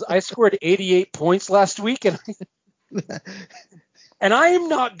that because I scored 88 points last week, and I am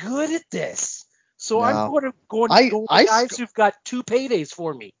not good at this. So no. I'm going to guys who've got 2 paydays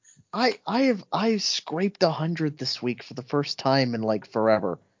for me. I scraped 100 this week for the first time in like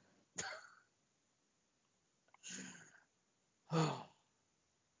forever.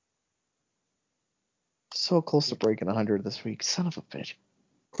 So close to breaking 100 this week, son of a bitch.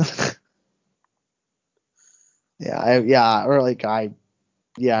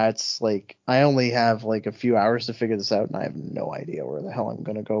 It's like I only have like a few hours to figure this out, and I have no idea where the hell I'm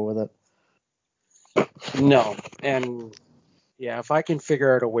gonna go with it. No, and if I can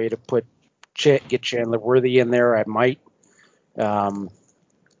figure out a way to get Chandler Worthy in there, I might. But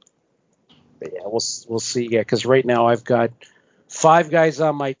we'll see. Yeah, because right now I've got 5 guys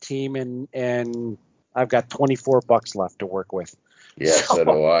on my team, and I've got $24 left to work with. Yeah, so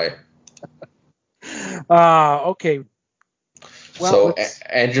do I. Okay. Well, so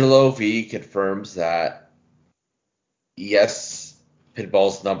Angelo V confirms that yes,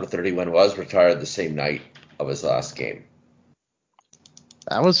 Pitbull's number 31 was retired the same night of his last game.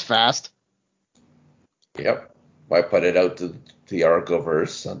 That was fast. Yep. I put it out to the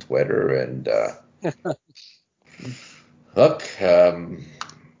Argoverse on Twitter, and look.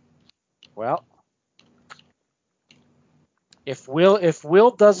 Well, if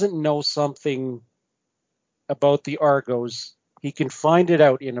Will doesn't know something about the Argos, he can find it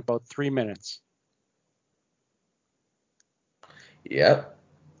out in about 3 minutes. Yep.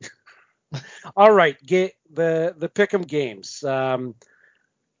 All right, get the pick'em games.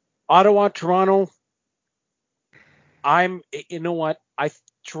 Ottawa, Toronto.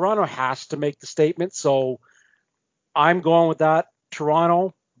 Toronto has to make the statement, so I'm going with that.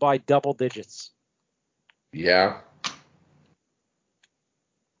 Toronto by double digits. Yeah.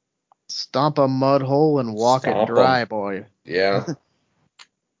 Stomp a mud hole and walk it dry, boy. Yeah.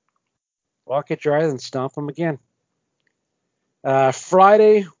 Walk it dry and stomp them again.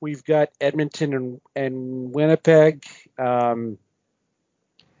 Friday, we've got Edmonton and Winnipeg.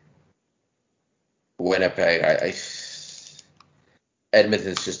 Winnipeg.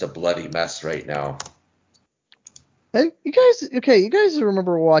 Edmonton's just a bloody mess right now. Hey, you guys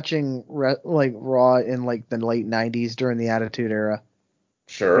remember watching Raw in like the late 90s during the Attitude Era?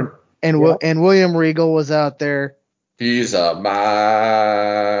 Sure. And William Regal was out there. He's a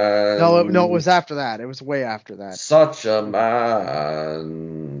man. No, it was after that. It was way after that. Such a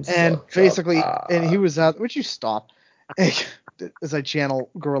man. And and he was out. Would you stop? As I channel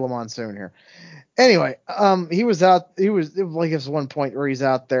Gorilla Monsoon here. Anyway, he was like this one point where he's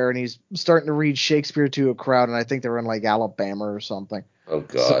out there and he's starting to read Shakespeare to a crowd, and I think they were in like Alabama or something. Oh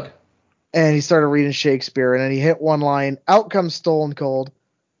God. And he started reading Shakespeare, and then he hit one line. Out comes Stone Cold,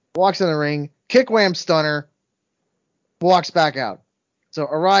 walks in the ring, kick wham stunner, walks back out. So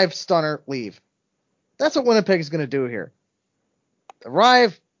arrive, stunner, leave. That's what Winnipeg is going to do here.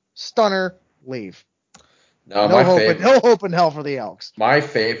 Arrive, stunner, leave. No hope in hell for the Elks. My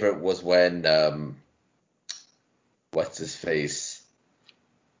favorite was when what's his face?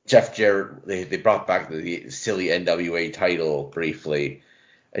 Jeff Jarrett. They brought back the silly NWA title briefly.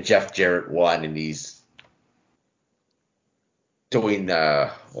 Jeff Jarrett won, and he's doing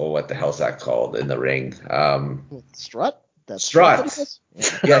what the hell's that called in the ring? Strut. That's Strut.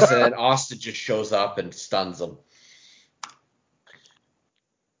 Yes, and then Austin just shows up and stuns him.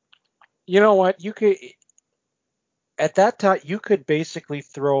 You know what? You could. At that time, you could basically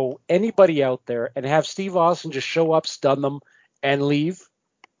throw anybody out there and have Steve Austin just show up, stun them, and leave,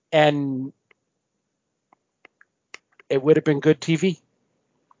 and it would have been good TV.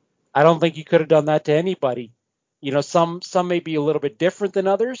 I don't think you could have done that to anybody. You know, some may be a little bit different than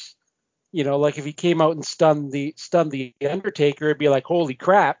others. You know, like if he came out and stunned the Undertaker, it'd be like, holy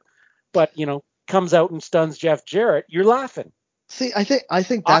crap. But, you know, comes out and stuns Jeff Jarrett, you're laughing. See, I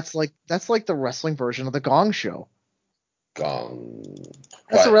think that's like the wrestling version of the Gong Show. Gong.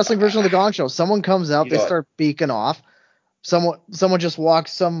 That's the But, wrestling version of the Gong Show. Someone comes out, you they know what? start beaking off. Someone just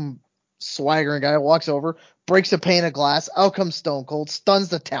walks, some swaggering guy walks over, breaks a pane of glass, out comes Stone Cold, stuns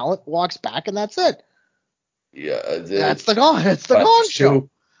the talent, walks back, and that's it. Yeah, It's the but Gong Show.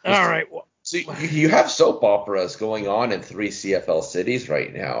 All right. Well, So you have soap operas going on in 3 CFL cities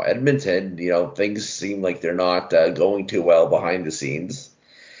right now. Edmonton, things seem like they're not going too well behind the scenes.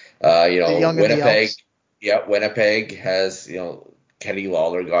 The Young and the Winnipeg, Elks. yeah, Winnipeg has, Kenny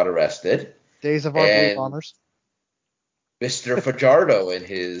Lawler got arrested, Days of our Blue and Bombers. Mr. Fajardo and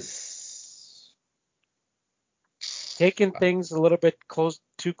his taking things a little bit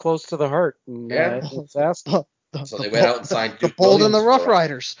too close to the heart. And, Yeah. it's asking. So they went out and signed the Duke Bold and the Williams Rough for him.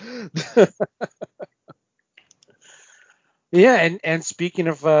 Riders. Yeah, and speaking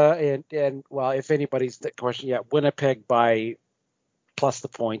of and well, if anybody's the question, yeah, Winnipeg by plus the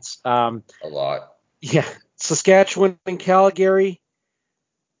points. A lot. Yeah, Saskatchewan and Calgary.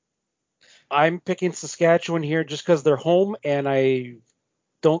 I'm picking Saskatchewan here just because they're home, and I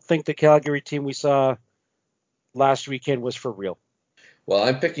don't think the Calgary team we saw last weekend was for real. Well,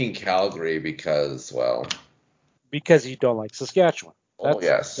 I'm picking Calgary because, well, Because you don't like Saskatchewan.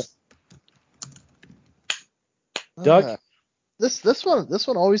 yes. Doug? This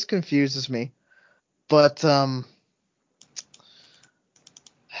one always confuses me, but I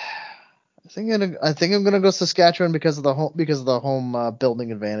think I'm gonna go Saskatchewan because of the home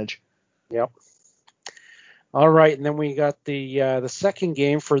building advantage. Yep. All right, and then we got the second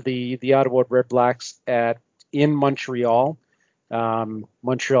game for the Ottawa Redblacks in Montreal.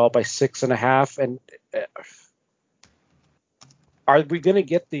 Montreal by 6.5, and are we going to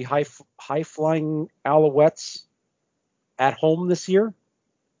get the high flying Alouettes at home this year,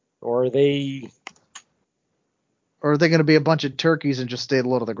 or are they? Or are they going to be a bunch of turkeys and just stay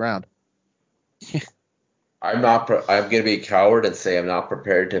low to the ground? I'm going to be a coward and say I'm not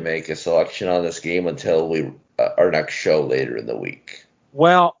prepared to make a selection on this game until our next show later in the week.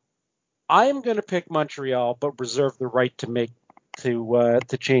 Well, I'm going to pick Montreal, but reserve the right to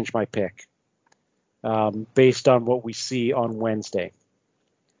change my pick based on what we see on Wednesday.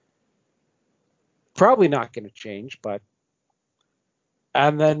 Probably not going to change, but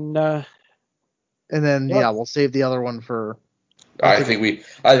and then we'll save the other one for. I think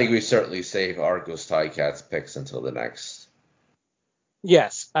we certainly save Argos Ticats picks until the next.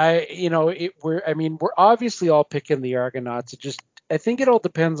 Yes, we're obviously all picking the Argonauts. I think it all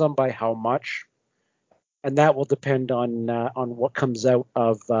depends on by how much, and that will depend on what comes out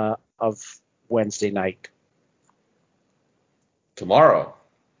of Wednesday night. Tomorrow.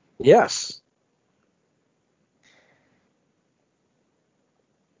 Yes.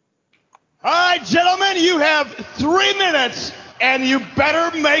 All right, gentlemen, you have 3 minutes, and you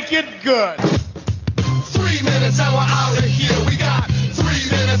better make it good. 3 minutes and we're out of here. We got 3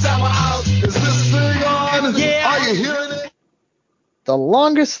 minutes and we're out. Is this thing on? Yeah. Are you hearing it? The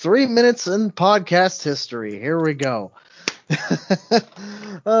longest 3 minutes in podcast history. Here we go.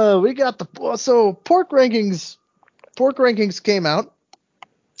 We got pork rankings. Pork rankings came out.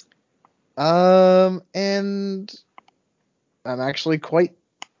 And I'm actually quite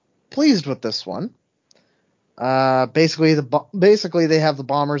pleased with this one. Basically they have the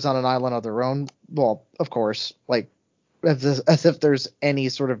Bombers on an island of their own. Well, of course, like as if there's any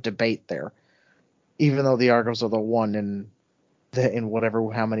sort of debate there. Even though the Argos are the one in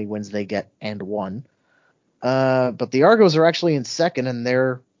whatever how many wins they get and one. But the Argos are actually in second, and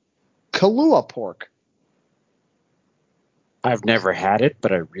they're Kahlua pork. I've never had it,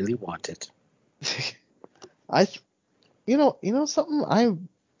 but I really want it. You know something?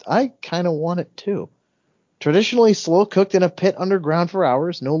 I kind of want it too. Traditionally slow cooked in a pit underground for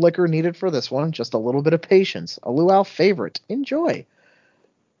hours. No liquor needed for this one. Just a little bit of patience. A luau favorite. Enjoy.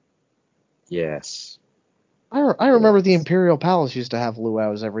 Yes. I remember the Imperial Palace used to have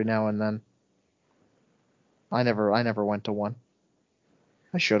luau's every now and then. I never went to one.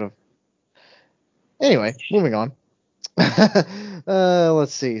 I should have. Anyway, moving on.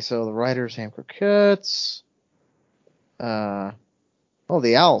 Let's see. So the Riders, ham croquettes. The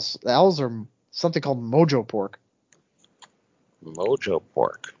Owls. The Owls are something called Mojo pork. Mojo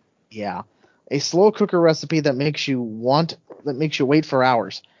pork. Yeah, a slow cooker recipe that makes you wait for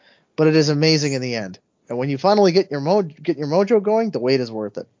hours, but it is amazing in the end. And when you finally get your mojo going, the wait is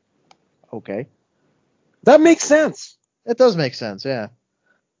worth it. Okay, that makes sense. It does make sense. Yeah.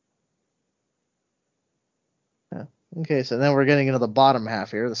 Okay, so then we're getting into the bottom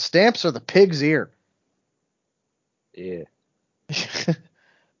half here. The Stamps are the pig's ear. Yeah.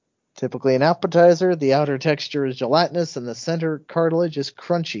 Typically an appetizer, the outer texture is gelatinous and the center cartilage is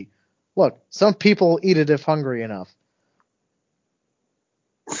crunchy. Look, some people eat it if hungry enough.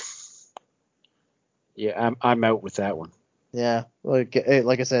 Yeah, I'm out with that one. Yeah, like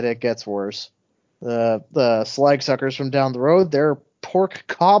I said, it gets worse. The slag suckers from down the road, they're pork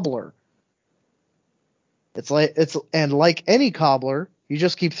cobbler. And like any cobbler, you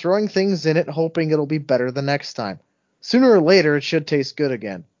just keep throwing things in it, hoping it'll be better the next time. Sooner or later, it should taste good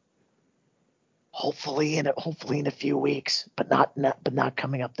again. Hopefully in a few weeks, but not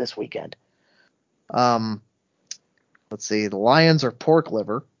coming up this weekend. Let's see. The Lions are pork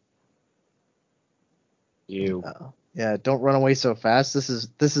liver. Yeah, don't run away so fast. This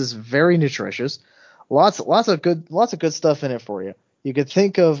is very nutritious. Lots of good stuff in it for you. You could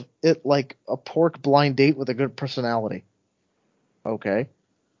think of it like a pork blind date with a good personality. Okay.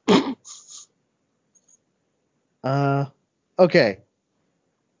 Okay.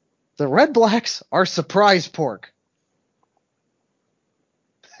 The Red Blacks are surprise pork.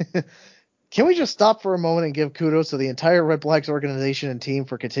 Can we just stop for a moment and give kudos to the entire Red Blacks organization and team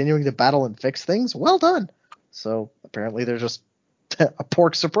for continuing to battle and fix things? Well done. So apparently they're just a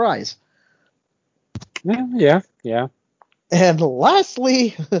pork surprise. Yeah. And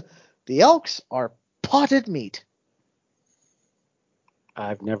lastly, the Elks are potted meat.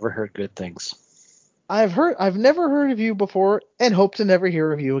 I've never heard good things. I've never heard of you before and hope to never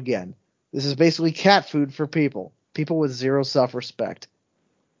hear of you again. This is basically cat food for people. People with zero self-respect.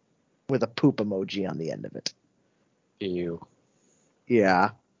 With a poop emoji on the end of it. Ew.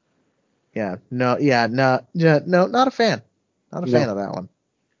 Yeah. No, not a fan. Not a fan of that one.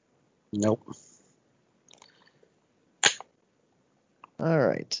 Nope. All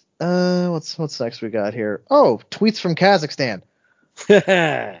right. What's next we got here? Oh, tweets from Kazakhstan.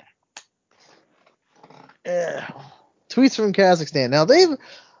 Tweets from Kazakhstan. Now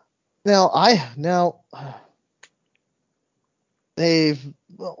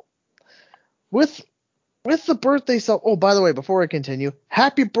with the birthday cell. Oh, by the way, before I continue,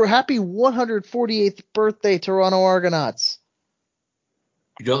 happy 148th birthday, Toronto Argonauts.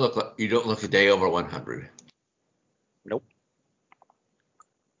 You don't look a day over 100. Nope.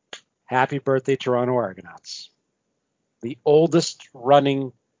 Happy birthday, Toronto Argonauts. The oldest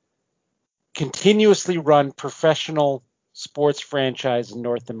running, continuously run professional sports franchise in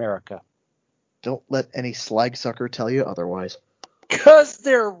North America. Don't let any slag sucker tell you otherwise. Because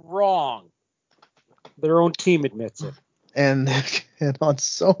they're wrong. Their own team admits it. And on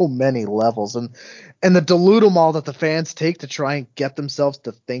so many levels. And the dilute them all that the fans take to try and get themselves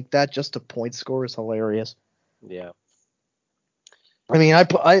to think that just to point score is hilarious. Yeah. I mean,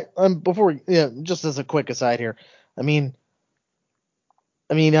 just as a quick aside here, I know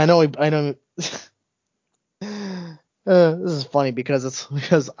this is funny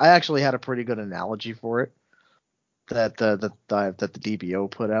because I actually had a pretty good analogy for it that the DBO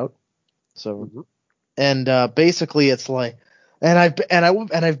put out. So, and basically it's like, and I've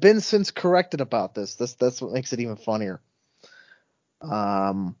been since corrected about this. That's what makes it even funnier.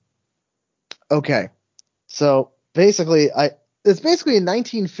 Okay, so basically it's basically in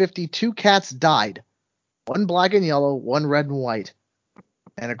 1950, two cats died, one black and yellow, one red and white,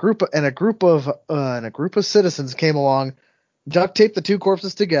 and a group of citizens came along, duct taped the two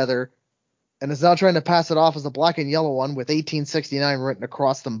corpses together, and is now trying to pass it off as the black and yellow one with 1869 written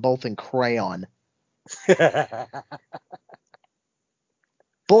across them both in crayon.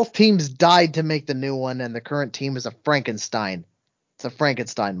 Both teams died to make the new one, and the current team is a Frankenstein. It's a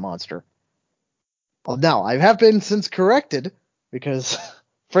Frankenstein monster. Well, now I have been since corrected because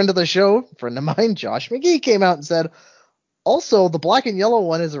friend of the show, friend of mine, Josh McGee, came out and said, also, the black and yellow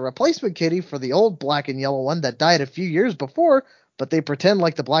one is a replacement kitty for the old black and yellow one that died a few years before, but they pretend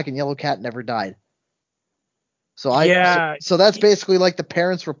like the black and yellow cat never died. So that's basically like the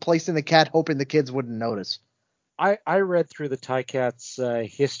parents replacing the cat, hoping the kids wouldn't notice. I read through the Ticats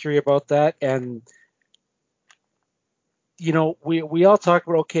history about that, and we all talk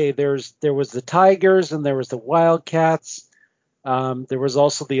about, okay, there was the Tigers and there was the Wildcats, there was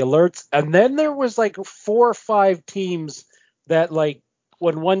also the Alerts, and then there was like 4 or 5 teams that, like,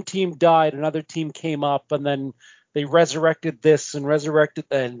 when one team died, another team came up, and then they resurrected this and resurrected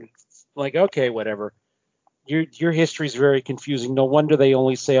that, and like, okay, whatever. Your history is very confusing. No wonder they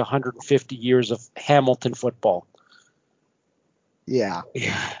only say 150 years of Hamilton football. Yeah.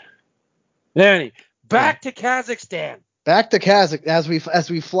 Anyway, back to Kazakhstan. Back to Kazakhstan as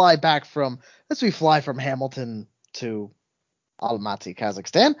we fly from Hamilton to Almaty,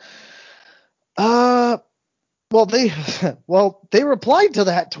 Kazakhstan. They replied to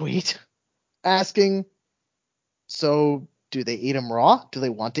that tweet asking, so Do they eat them raw? Do they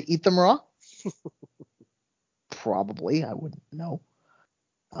want to eat them raw? Probably. I wouldn't know.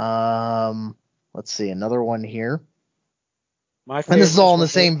 Let's see, another one here. My And this is all in favorite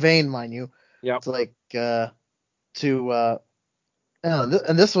the same vein, mind you. Yep. It's like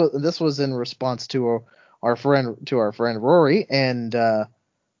and this was in response to our friend Rory, and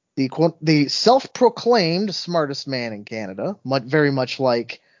the self-proclaimed smartest man in Canada, very much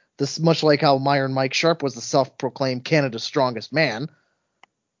like how Myron Mike Sharp was the self-proclaimed Canada's strongest man.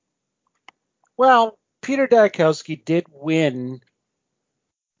 Well, Peter Daszkowski did win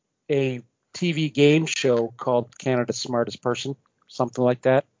a TV game show called Canada's Smartest Person, something like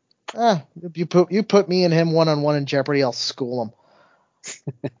that. If you put me and him one-on-one in Jeopardy, I'll school him.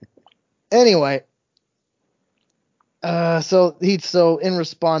 Anyway, so in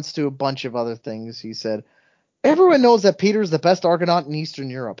response to a bunch of other things, he said, "Everyone knows that Peter's the best Argonaut in Eastern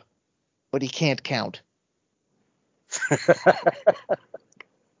Europe, but he can't count."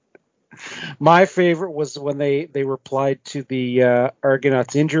 My favorite was when they replied to the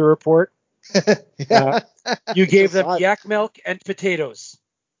Argonauts injury report. Yeah. You gave them yak milk and potatoes.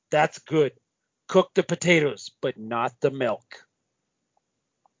 That's good. Cook the potatoes, but not the milk.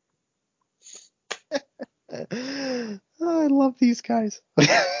 I love these guys.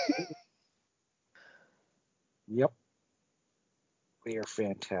 Yep. They are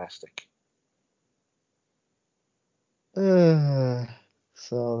fantastic.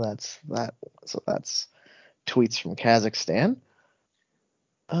 So that's that. So that's tweets from Kazakhstan.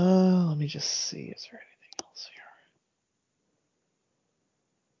 Let me just see. Is there anything else here?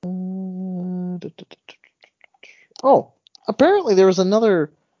 Oh, apparently there was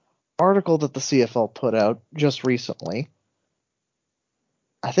another article that the CFL put out just recently.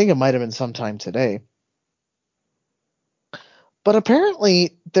 I think it might have been sometime today. But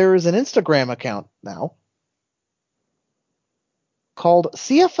apparently there is an Instagram account now called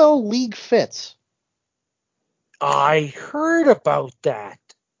CFL League Fits. I heard about that.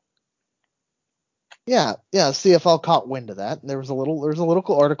 Yeah, CFL caught wind of that. And there's a little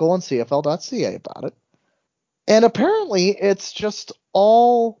article on CFL.ca about it. And apparently it's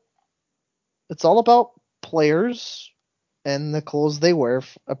all about players and the clothes they wear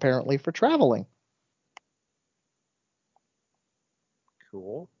apparently for traveling.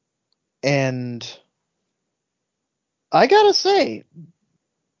 Cool. And I gotta say,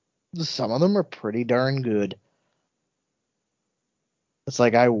 some of them are pretty darn good. It's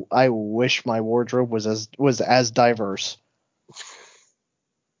like I wish my wardrobe was as diverse.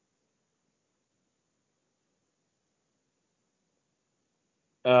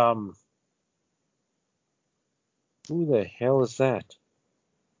 Who the hell is that?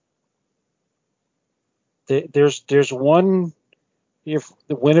 There's one, if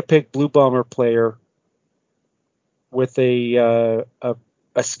the Winnipeg Blue Bomber player with a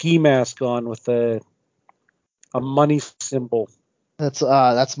ski mask on with a money symbol.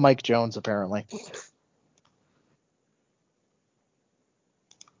 That's Mike Jones apparently.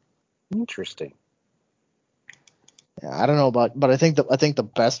 Interesting. Yeah, I don't know but I think the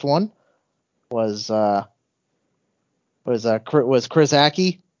best one was Chris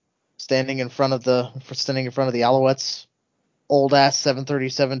Aki standing in front of the Alouettes old ass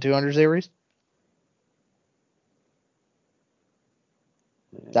 737 200 series.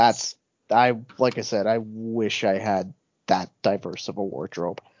 That's like I said, I wish I had that diverse of a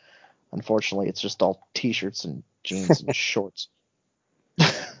wardrobe. Unfortunately, it's just all t-shirts and jeans and shorts.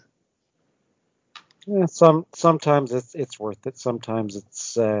 Yeah, sometimes it's worth it. Sometimes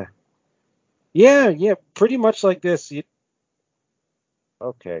it's pretty much like this.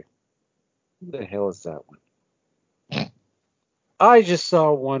 Okay, who the hell is that one? I just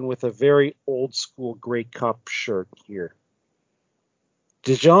saw one with a very old school Grey Cup shirt here.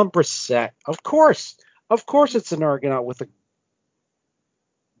 Dijon Brissett. Of course it's an Argonaut with a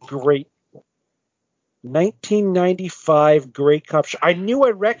great 1995 Grey Cup shirt. I knew I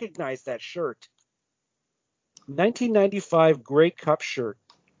recognized that shirt. 1995 Grey Cup shirt.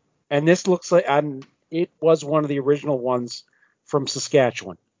 And this looks like it was one of the original ones from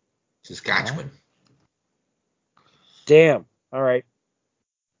Saskatchewan. Damn. All right.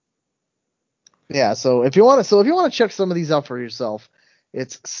 Yeah, so if you want to check some of these out for yourself,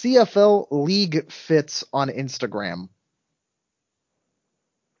 it's CFL League Fits on Instagram.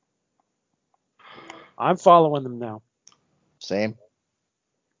 I'm following them now. Same.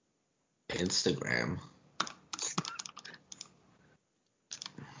 Instagram.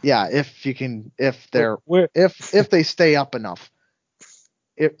 Yeah, if they stay up enough.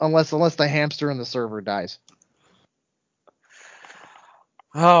 Unless the hamster in the server dies.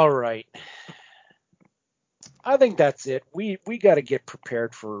 All right. I think that's it. We got to get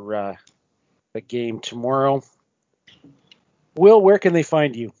prepared for the game tomorrow. Will, where can they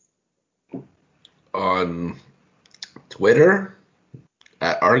find you? On Twitter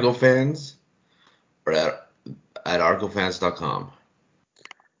at ArgoFans or at ArgoFans.com.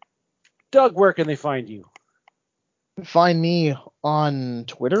 Doug, where can they find you? Find me on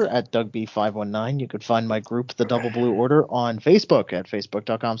Twitter at DougB519. You could find my group, The Double Blue Order, on Facebook at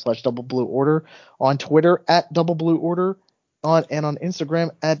Facebook.com/Double Blue Order, on Twitter at Double Blue Order, and on Instagram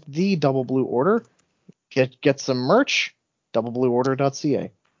at The Double Blue Order. Get some merch,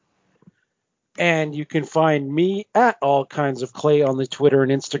 doubleblueorder.ca. And you can find me at All Kinds of Clay on the Twitter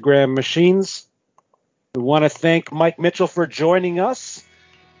and Instagram machines. We want to thank Mike Mitchell for joining us.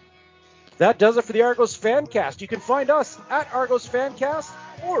 That does it for the Argos Fancast. You can find us at Argos Fancast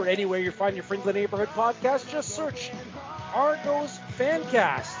or anywhere you find your Friendly Neighborhood podcast. Just search Argos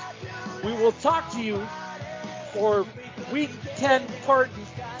Fancast. We will talk to you for Week 10, Part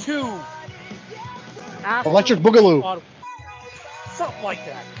 2. Electric Boogaloo. Something like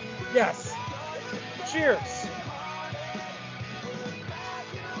that. Yes. Cheers.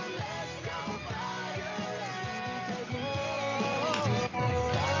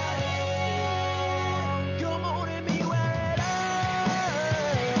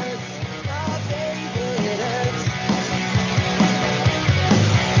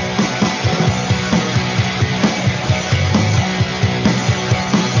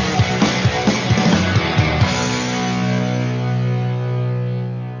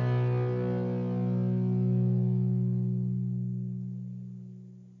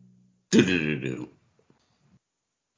 Do-do-do-do.